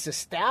this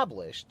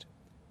established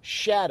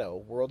shadow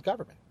world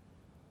government.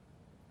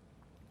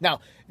 Now,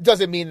 it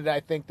doesn't mean that I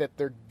think that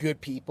they're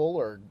good people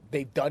or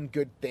they've done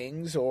good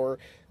things or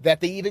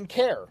that they even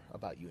care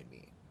about you and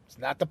me. It's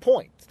not the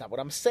point. It's not what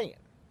I'm saying.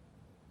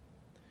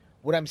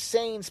 What I'm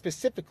saying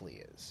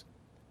specifically is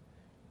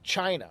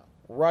China,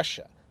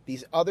 Russia,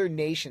 these other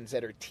nations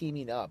that are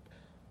teaming up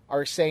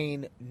are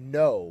saying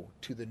no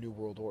to the New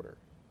World Order.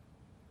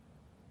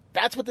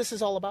 That's what this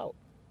is all about.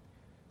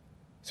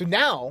 So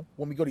now,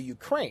 when we go to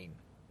Ukraine,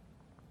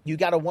 you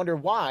got to wonder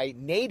why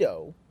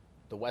NATO,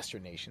 the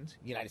Western nations,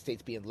 the United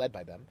States being led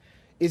by them,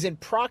 is in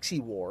proxy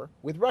war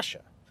with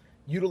Russia,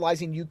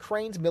 utilizing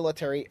Ukraine's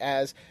military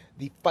as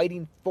the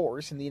fighting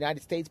force, and the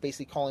United States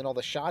basically calling all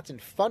the shots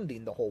and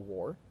funding the whole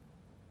war.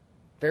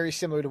 Very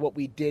similar to what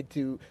we did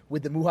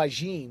with the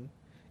Mujahideen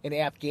in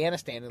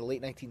Afghanistan in the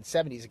late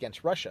 1970s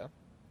against Russia.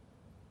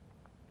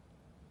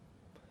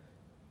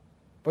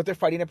 But they're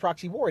fighting a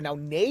proxy war. Now,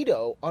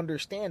 NATO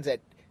understands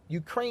that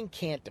Ukraine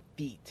can't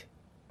defeat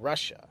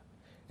Russia,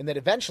 and that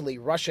eventually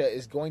Russia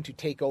is going to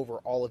take over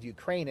all of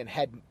Ukraine and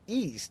head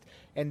east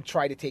and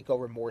try to take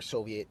over more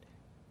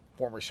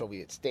former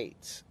Soviet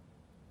states.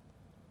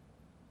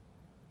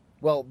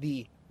 Well,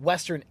 the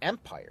Western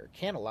Empire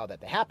can't allow that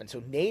to happen,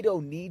 so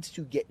NATO needs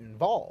to get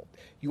involved.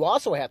 You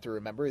also have to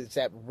remember is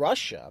that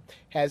Russia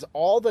has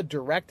all the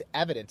direct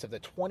evidence of the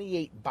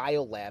 28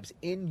 biolabs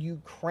in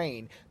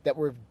Ukraine that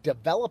were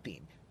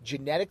developing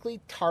genetically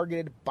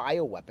targeted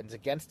bioweapons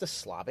against the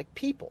Slavic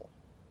people.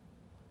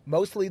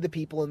 Mostly the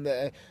people in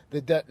the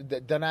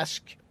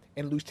Donetsk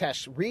and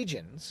Luhansk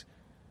regions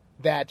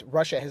that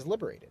Russia has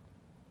liberated.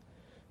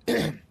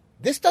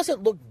 This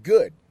doesn't look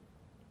good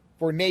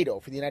for NATO,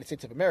 for the United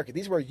States of America.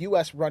 These were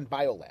U.S.-run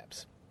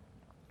biolabs.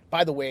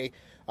 By the way,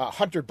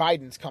 Hunter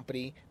Biden's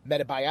company,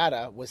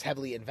 Metabiota, was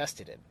heavily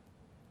invested in.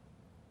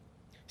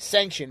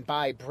 Sanctioned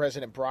by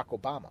President Barack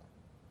Obama.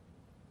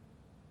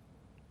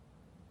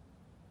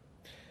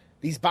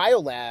 These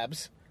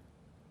biolabs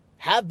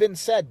have been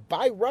said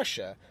by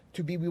Russia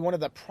to be one of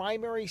the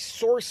primary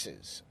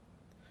sources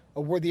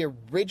of where the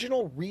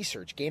original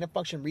research,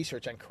 gain-of-function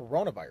research on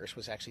coronavirus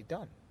was actually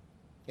done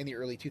in the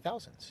early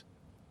 2000s.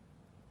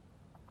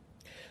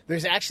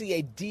 There's actually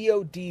a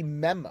DOD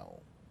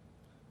memo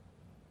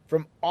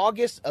from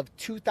August of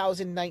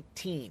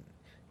 2019,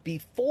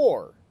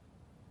 before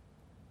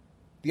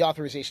the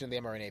authorization of the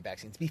mRNA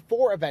vaccines,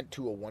 before Event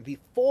 201,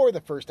 before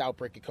the first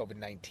outbreak of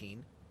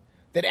COVID-19,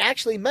 that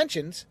actually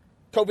mentions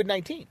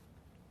COVID-19.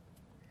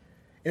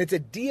 And it's a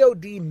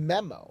DOD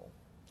memo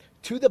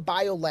to the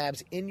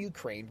biolabs in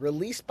Ukraine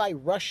released by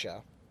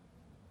Russia,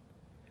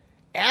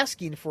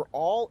 asking for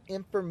all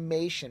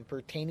information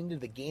pertaining to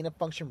the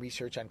gain-of-function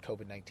research on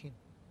COVID-19.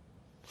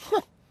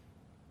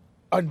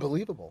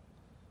 Unbelievable.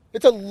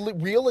 It's a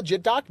real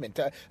legit document.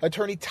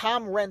 Attorney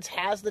Tom Renz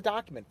has the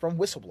document from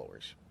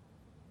whistleblowers.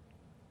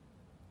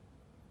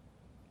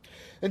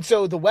 And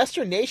so the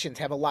Western nations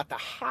have a lot to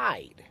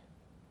hide.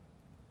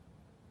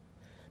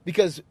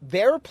 Because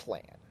their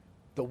plan,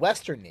 the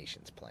Western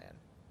nations' plan,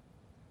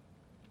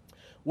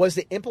 was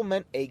to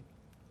implement a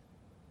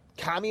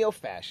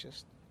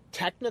commie-fascist,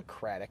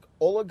 technocratic,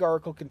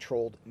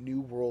 oligarchical-controlled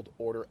New World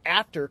Order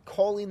after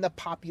calling the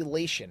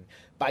population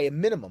by a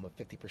minimum of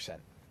 50%.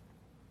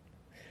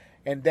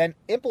 And then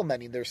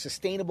implementing their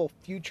sustainable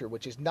future,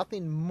 which is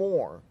nothing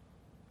more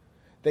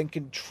than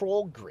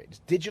control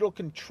grids, digital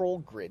control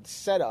grids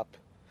set up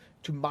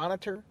to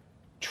monitor,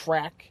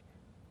 track,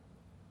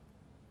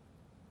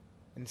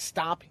 and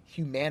stop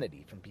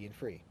humanity from being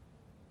free.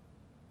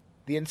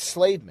 The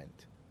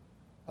enslavement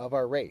of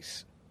our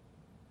race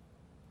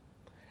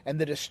and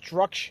the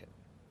destruction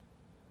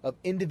of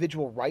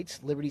individual rights,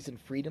 liberties,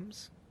 and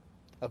freedoms,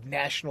 of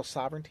national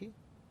sovereignty,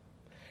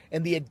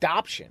 and the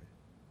adoption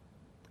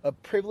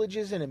of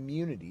privileges and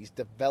immunities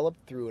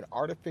developed through an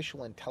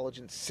artificial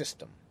intelligence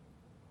system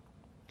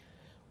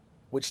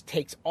which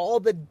takes all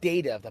the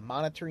data of the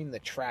monitoring, the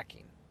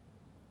tracking,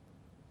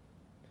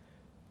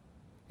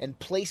 and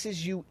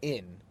places you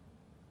in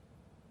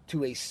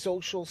to a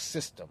social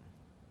system,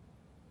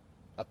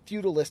 a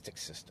feudalistic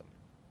system,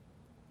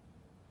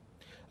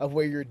 of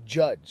where you're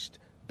judged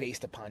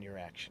based upon your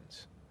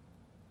actions,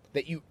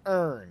 that you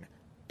earn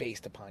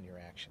based upon your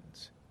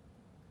actions,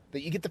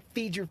 that you get to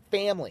feed your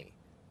family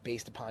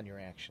based upon your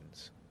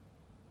actions,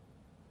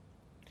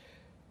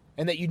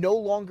 and that you no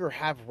longer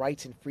have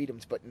rights and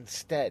freedoms, but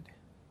instead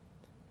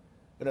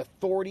an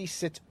authority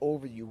sits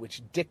over you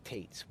which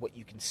dictates what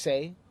you can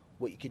say,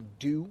 what you can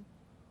do,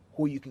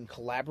 who you can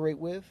collaborate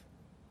with,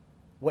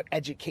 what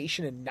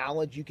education and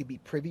knowledge you can be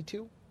privy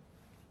to.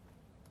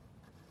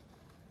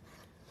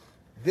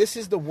 This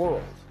is the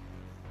world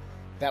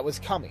that was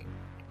coming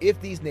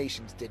if these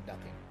nations did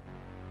nothing.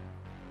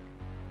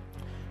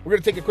 We're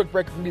going to take a quick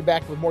break and be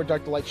back with more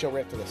Dark to Light Show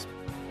right after this.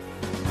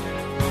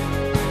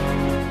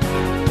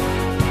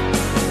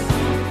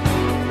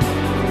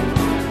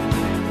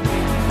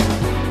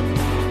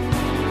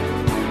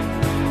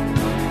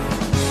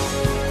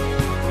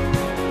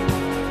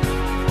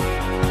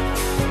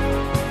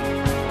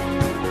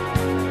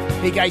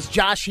 Hey guys,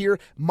 Josh here.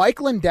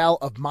 Mike Lindell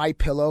of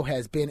MyPillow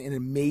has been an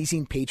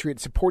amazing patriot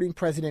supporting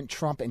President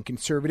Trump and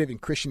conservative and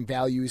Christian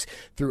values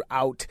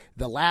throughout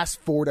the last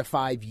 4 to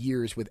 5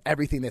 years with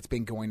everything that's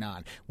been going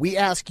on. We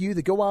ask you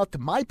to go out to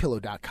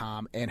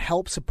MyPillow.com and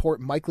help support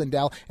Mike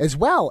Lindell as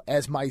well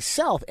as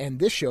myself and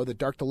this show, the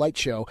Dark to Light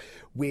Show,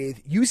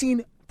 with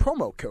using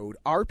promo code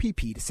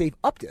RPP to save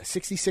up to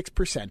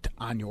 66%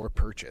 on your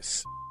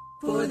purchase.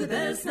 For the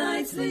best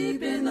night's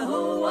sleep in the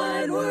whole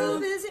wide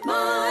world, visit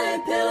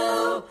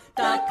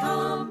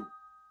MyPillow.com.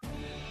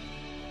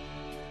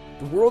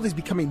 The world is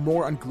becoming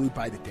more unglued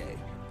by the day.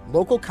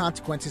 Local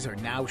consequences are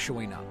now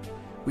showing up.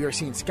 We are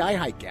seeing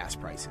sky-high gas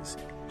prices,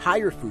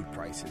 higher food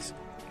prices,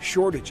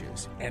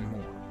 shortages, and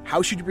more.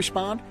 How should you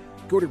respond?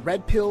 Go to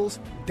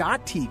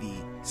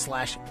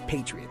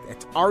redpills.tv/patriot.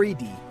 That's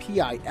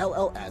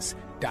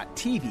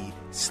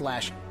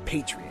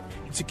redpills.tv/patriot.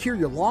 And secure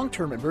your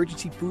long-term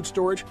emergency food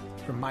storage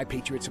from My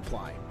Patriot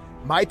Supply.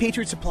 My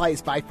Patriot Supply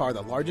is by far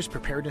the largest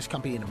preparedness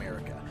company in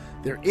America.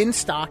 They're in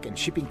stock and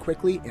shipping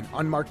quickly in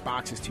unmarked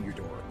boxes to your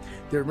door.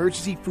 Their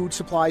emergency food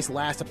supplies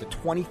last up to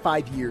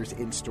 25 years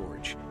in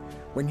storage.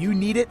 When you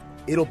need it,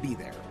 it'll be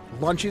there.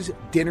 Lunches,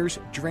 dinners,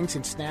 drinks,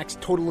 and snacks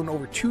totaling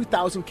over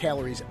 2,000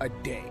 calories a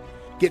day.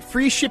 Get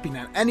free shipping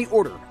on any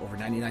order over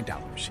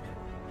 $99.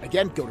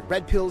 Again, go to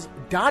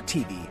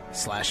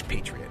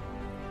redpills.tv/patriot.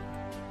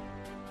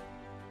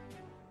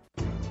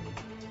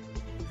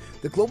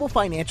 The global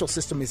financial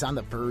system is on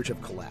the verge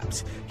of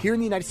collapse. Here in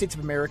the United States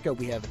of America,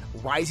 we have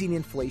rising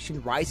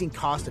inflation, rising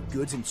cost of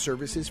goods and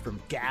services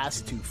from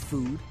gas to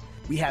food.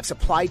 We have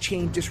supply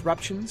chain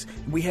disruptions.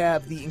 We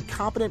have the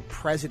incompetent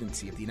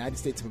presidency of the United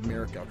States of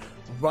America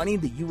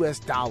running the U.S.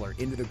 dollar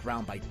into the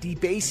ground by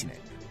debasing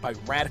it, by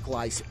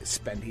radicalized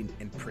spending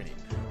and printing.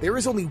 There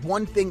is only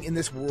one thing in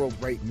this world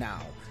right now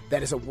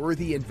that is a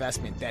worthy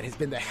investment that has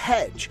been the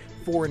hedge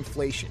for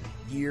inflation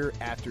year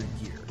after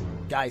year.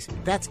 Guys,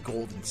 that's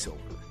gold and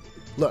silver.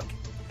 Look,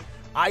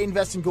 I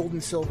invest in gold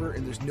and silver,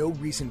 and there's no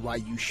reason why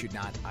you should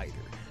not either.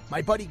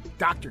 My buddy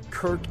Dr.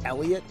 Kirk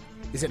Elliott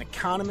is an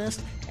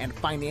economist and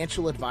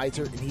financial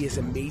advisor, and he is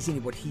amazing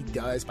at what he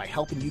does by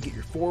helping you get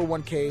your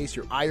 401ks,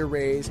 your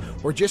IRAs,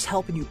 or just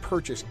helping you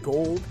purchase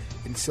gold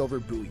and silver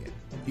bullion.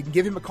 You can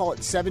give him a call at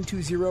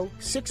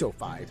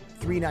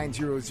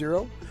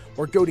 720-605-3900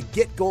 or go to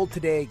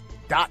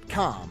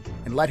getgoldtoday.com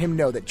and let him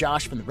know that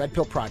Josh from the Red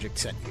Pill Project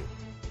sent you.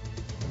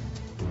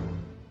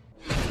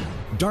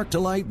 Dark to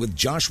Light with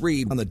Josh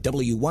Reed on the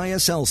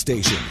WYSL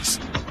stations.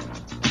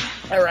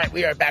 All right,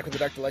 we are back with the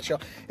Dark to Light Show.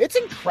 It's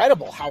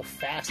incredible how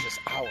fast this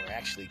hour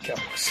actually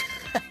goes.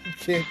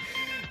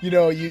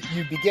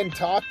 you begin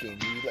talking,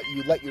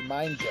 you let your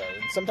mind go,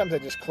 and sometimes I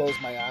just close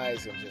my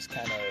eyes and just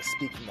kind of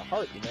speak from the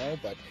heart,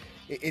 but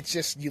it's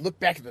just, you look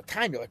back at the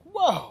time, you're like,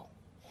 whoa,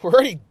 we're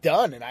already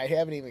done, and I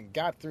haven't even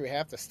got through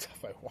half the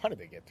stuff I wanted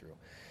to get through.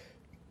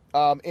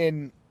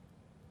 And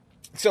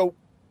so,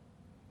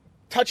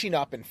 touching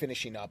up and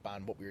finishing up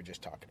on what we were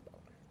just talking about,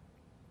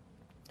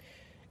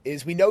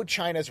 is we know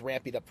China's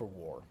ramping up for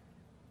war.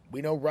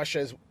 We know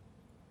Russia's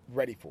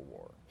ready for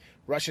war.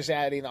 Russia's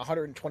adding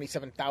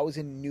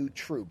 127,000 new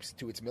troops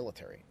to its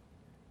military.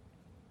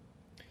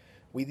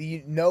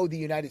 We know the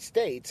United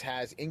States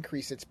has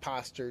increased its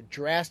posture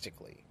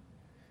drastically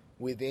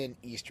within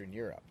Eastern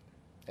Europe,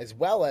 as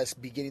well as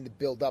beginning to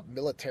build up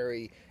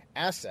military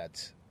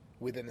assets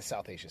within the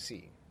South Asia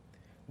Sea.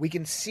 We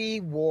can see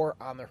war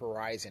on the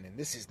horizon, and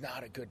this is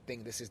not a good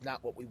thing. This is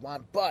not what we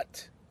want,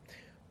 but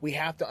we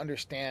have to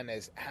understand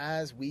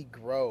as we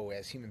grow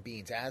as human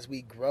beings, as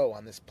we grow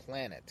on this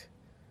planet,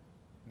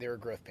 there are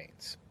growth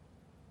pains.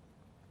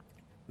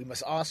 We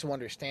must also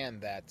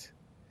understand that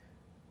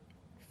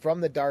from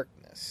the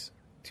darkness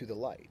to the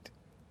light,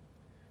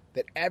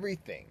 that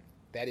everything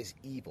that is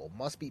evil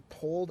must be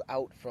pulled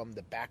out from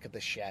the back of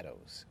the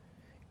shadows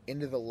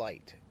into the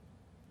light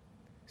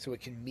so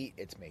it can meet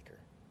its maker.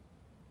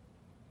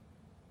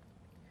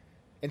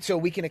 And so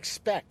we can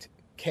expect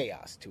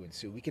chaos to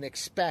ensue. We can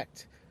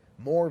expect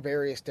more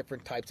various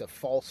different types of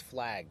false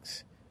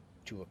flags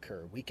to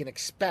occur. We can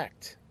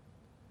expect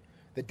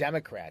the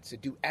Democrats to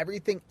do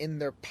everything in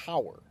their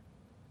power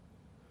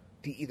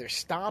to either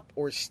stop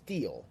or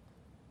steal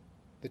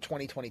the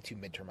 2022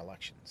 midterm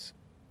elections.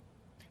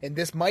 And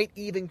this might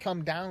even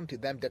come down to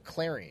them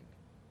declaring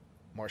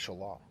martial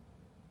law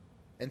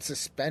and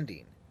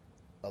suspending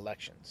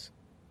elections,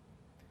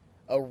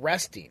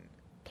 arresting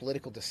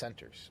political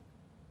dissenters,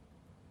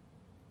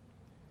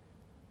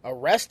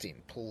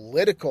 arresting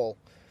political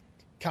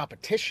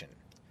competition,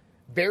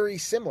 very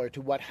similar to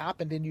what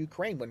happened in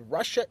Ukraine when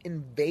Russia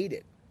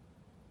invaded,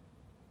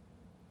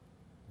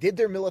 did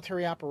their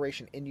military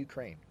operation in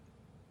Ukraine.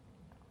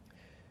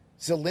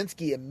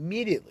 Zelensky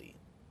immediately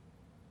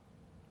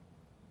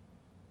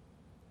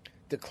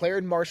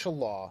declared martial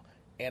law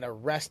and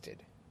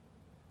arrested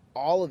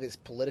all of his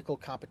political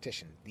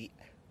competition, the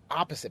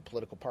opposite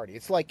political party.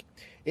 It's like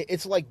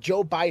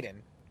Joe Biden,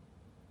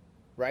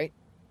 right?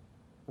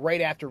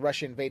 Right after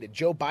Russia invaded,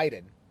 Joe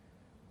Biden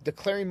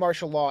declaring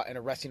martial law and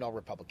arresting all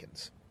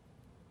Republicans.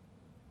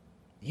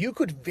 You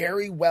could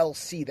very well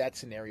see that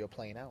scenario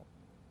playing out.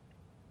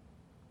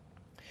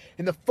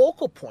 And the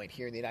focal point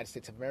here in the United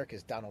States of America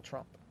is Donald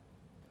Trump.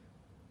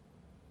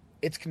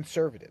 It's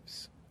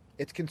conservatives.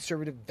 It's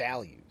conservative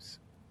values.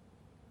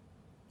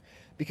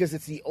 Because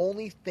it's the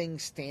only thing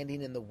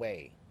standing in the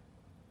way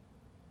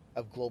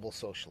of global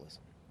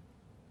socialism.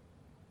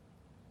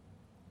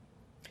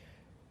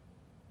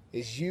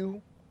 Is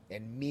you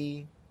and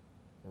me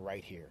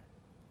right here.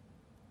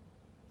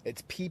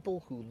 It's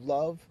people who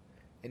love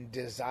and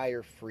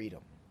desire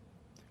freedom,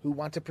 who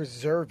want to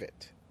preserve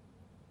it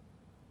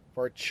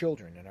for our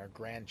children and our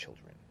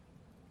grandchildren.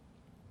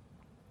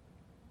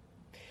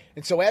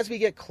 And so as we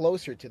get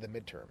closer to the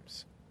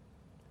midterms,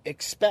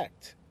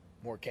 expect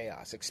more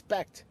chaos.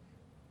 Expect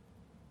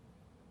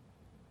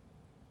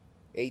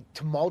a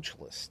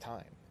tumultuous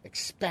time.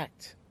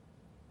 Expect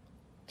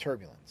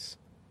turbulence.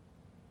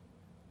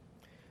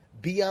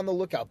 Be on the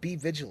lookout. Be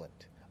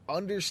vigilant.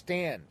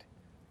 Understand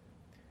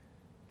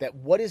that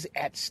what is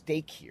at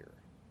stake here,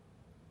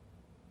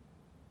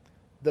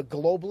 the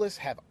globalists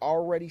have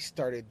already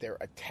started their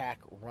attack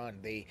run.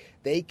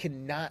 They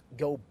cannot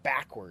go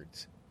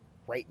backwards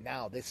right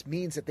now. This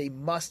means that they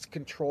must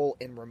control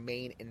and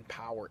remain in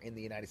power in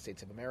the United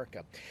States of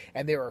America.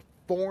 And there are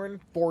foreign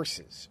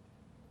forces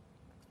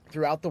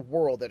throughout the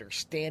world that are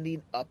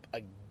standing up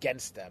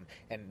against them,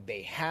 and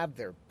they have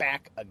their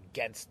back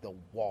against the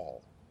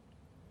wall.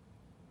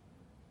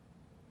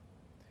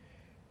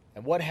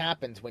 And what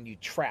happens when you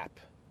trap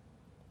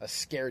a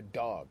scared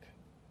dog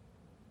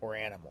or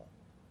animal?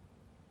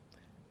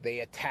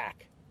 They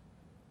attack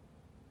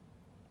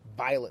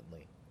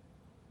violently,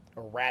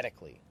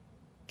 erratically,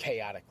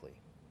 chaotically.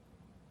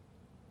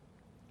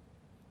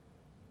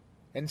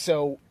 And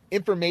so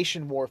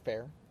information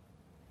warfare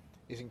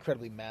is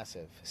incredibly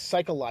massive.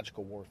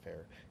 Psychological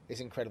warfare is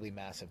incredibly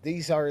massive.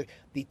 These are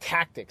the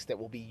tactics that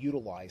will be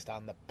utilized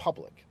on the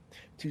public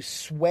to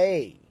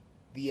sway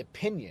the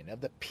opinion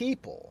of the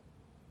people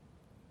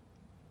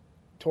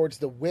towards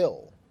the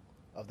will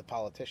of the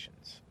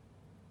politicians.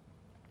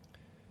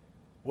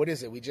 What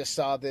is it? We just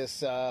saw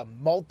this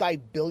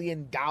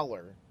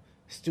multi-billion-dollar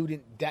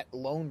student debt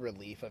loan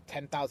relief of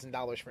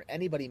 $10,000 for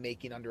anybody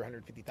making under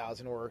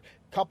 $150,000 or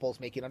couples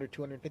making under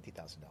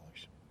 $250,000.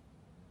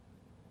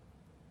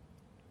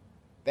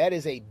 That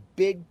is a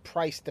big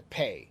price to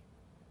pay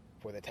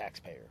for the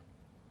taxpayer,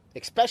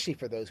 especially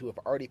for those who have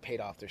already paid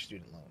off their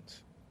student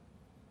loans.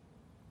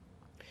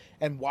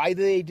 And why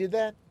do they do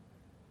that?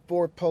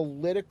 For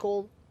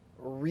political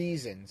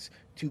reasons,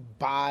 to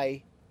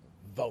buy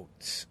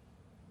votes.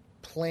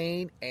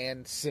 Plain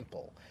and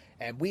simple.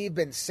 And we've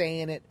been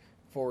saying it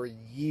for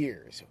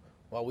years.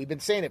 Well, we've been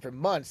saying it for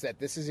months that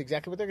this is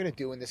exactly what they're going to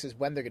do, and this is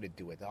when they're going to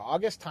do it. The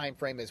August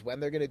timeframe is when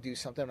they're going to do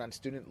something on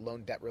student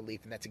loan debt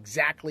relief, and that's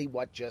exactly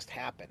what just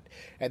happened.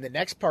 And the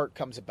next part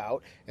comes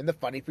about, and the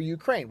funding for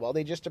Ukraine. Well,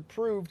 they just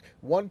approved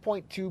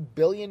 $1.2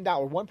 billion,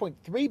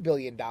 $1.3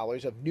 billion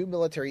of new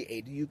military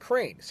aid to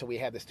Ukraine. So we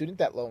have the student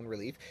debt loan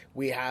relief.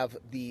 We have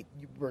the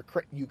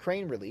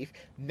Ukraine relief.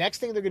 Next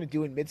thing they're going to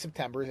do in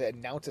mid-September is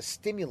announce a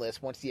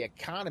stimulus once the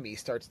economy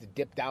starts to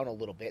dip down a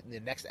little bit, and the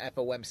next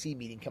FOMC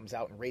meeting comes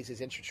out and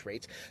raises interest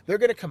rates. They're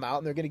going to come out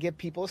and they're going to give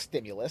people a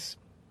stimulus.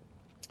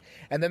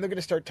 And then they're going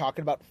to start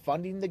talking about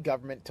funding the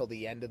government till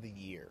the end of the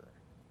year.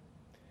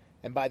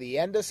 And by the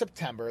end of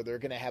September, they're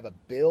going to have a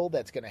bill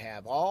that's going to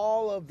have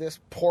all of this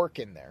pork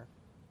in there.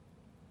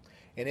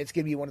 And it's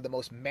going to be one of the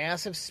most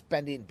massive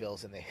spending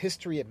bills in the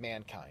history of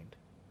mankind.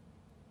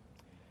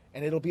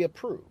 And it'll be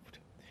approved.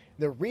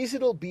 The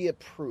reason it'll be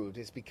approved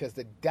is because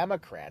the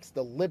Democrats,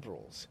 the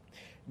liberals,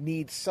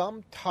 need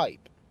some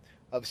type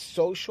of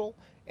social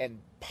and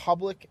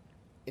public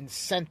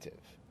incentive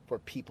for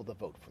people to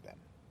vote for them,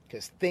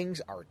 because things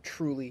are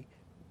truly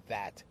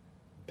that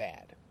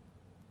bad.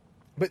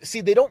 But see,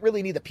 they don't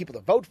really need the people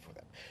to vote for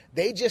them.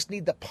 They just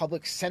need the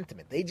public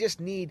sentiment. They just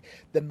need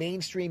the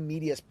mainstream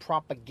media's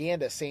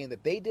propaganda saying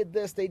that they did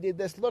this,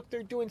 look,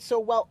 they're doing so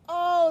well,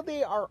 oh,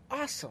 they are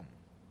awesome,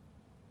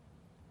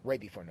 right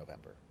before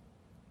November.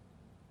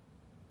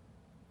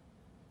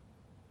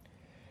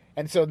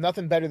 And so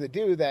nothing better to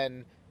do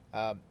than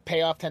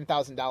pay off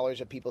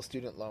 $10,000 of people's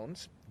student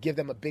loans, give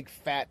them a big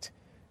fat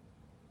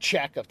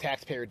check of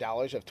taxpayer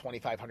dollars of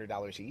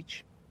 $2,500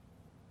 each,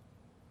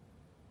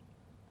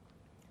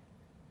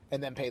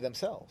 and then pay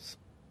themselves.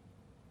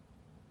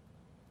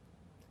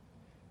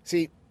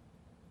 See,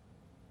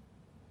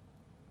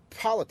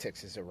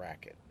 politics is a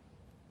racket.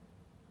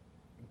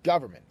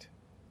 Government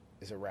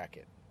is a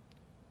racket.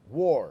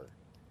 War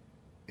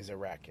is a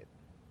racket.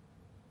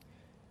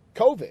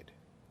 COVID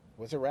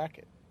was a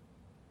racket.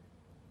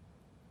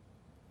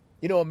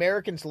 You know,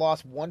 Americans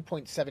lost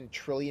 $1.7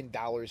 trillion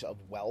of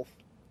wealth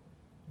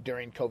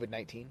during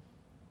COVID-19.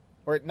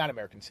 Or not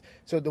Americans.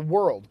 So the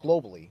world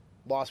globally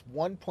lost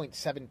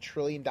 $1.7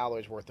 trillion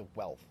worth of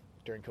wealth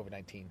during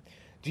COVID-19.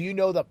 Do you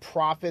know the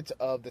profits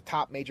of the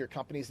top major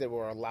companies that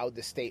were allowed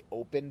to stay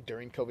open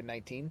during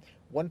COVID-19?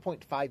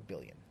 $1.5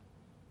 billion.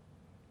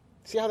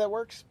 See how that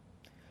works?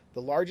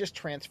 The largest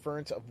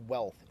transference of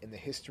wealth in the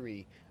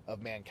history of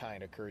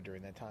mankind occurred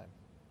during that time.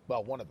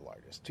 Well, one of the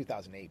largest,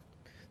 2008.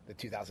 The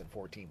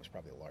 2014 was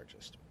probably the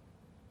largest.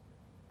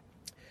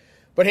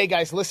 But hey,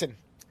 guys, listen.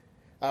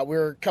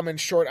 We're coming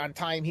short on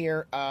time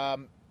here.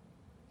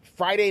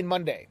 Friday and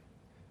Monday,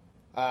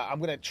 I'm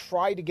going to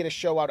try to get a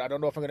show out. I don't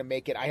know if I'm going to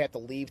make it. I have to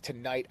leave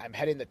tonight. I'm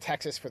heading to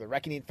Texas for the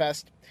Reckoning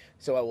Fest,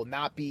 so I will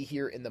not be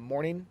here in the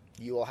morning.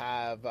 You will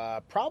have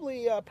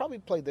probably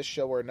play this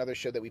show or another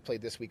show that we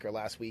played this week or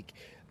last week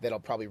that'll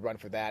probably run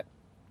for that.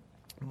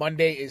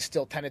 Monday is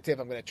still tentative.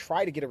 I'm going to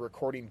try to get a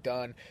recording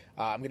done.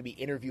 I'm going to be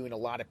interviewing a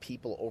lot of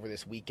people over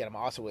this weekend. I'm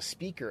also a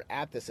speaker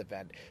at this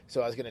event,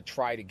 so I was going to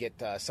try to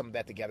get some of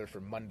that together for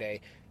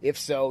Monday. If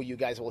so, you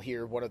guys will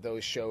hear one of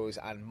those shows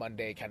on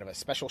Monday, kind of a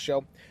special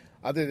show.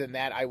 Other than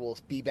that, I will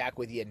be back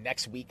with you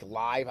next week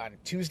live on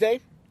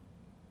Tuesday.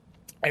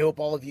 I hope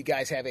all of you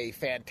guys have a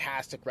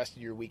fantastic rest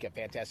of your week, a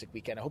fantastic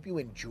weekend. I hope you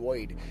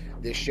enjoyed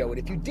this show. And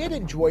if you did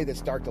enjoy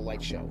this Dark to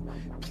Light show,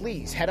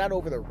 please head on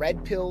over to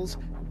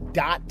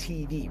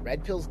redpills.tv,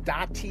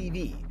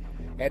 redpills.tv,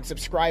 and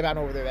subscribe on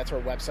over there. That's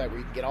our website where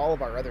you can get all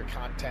of our other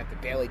content, the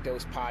Daily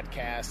Dose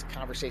podcast,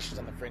 Conversations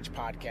on the Fringe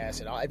podcast,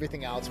 and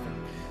everything else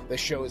from the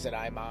shows that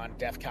I'm on,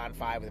 DEF CON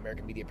 5 with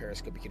American Media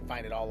Periscope. You can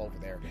find it all over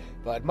there.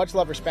 But much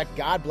love, respect.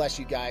 God bless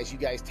you guys. You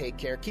guys take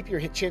care. Keep your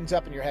chins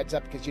up and your heads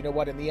up, because you know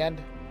what? In the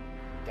end,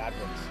 God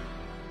wins.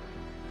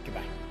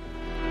 Goodbye.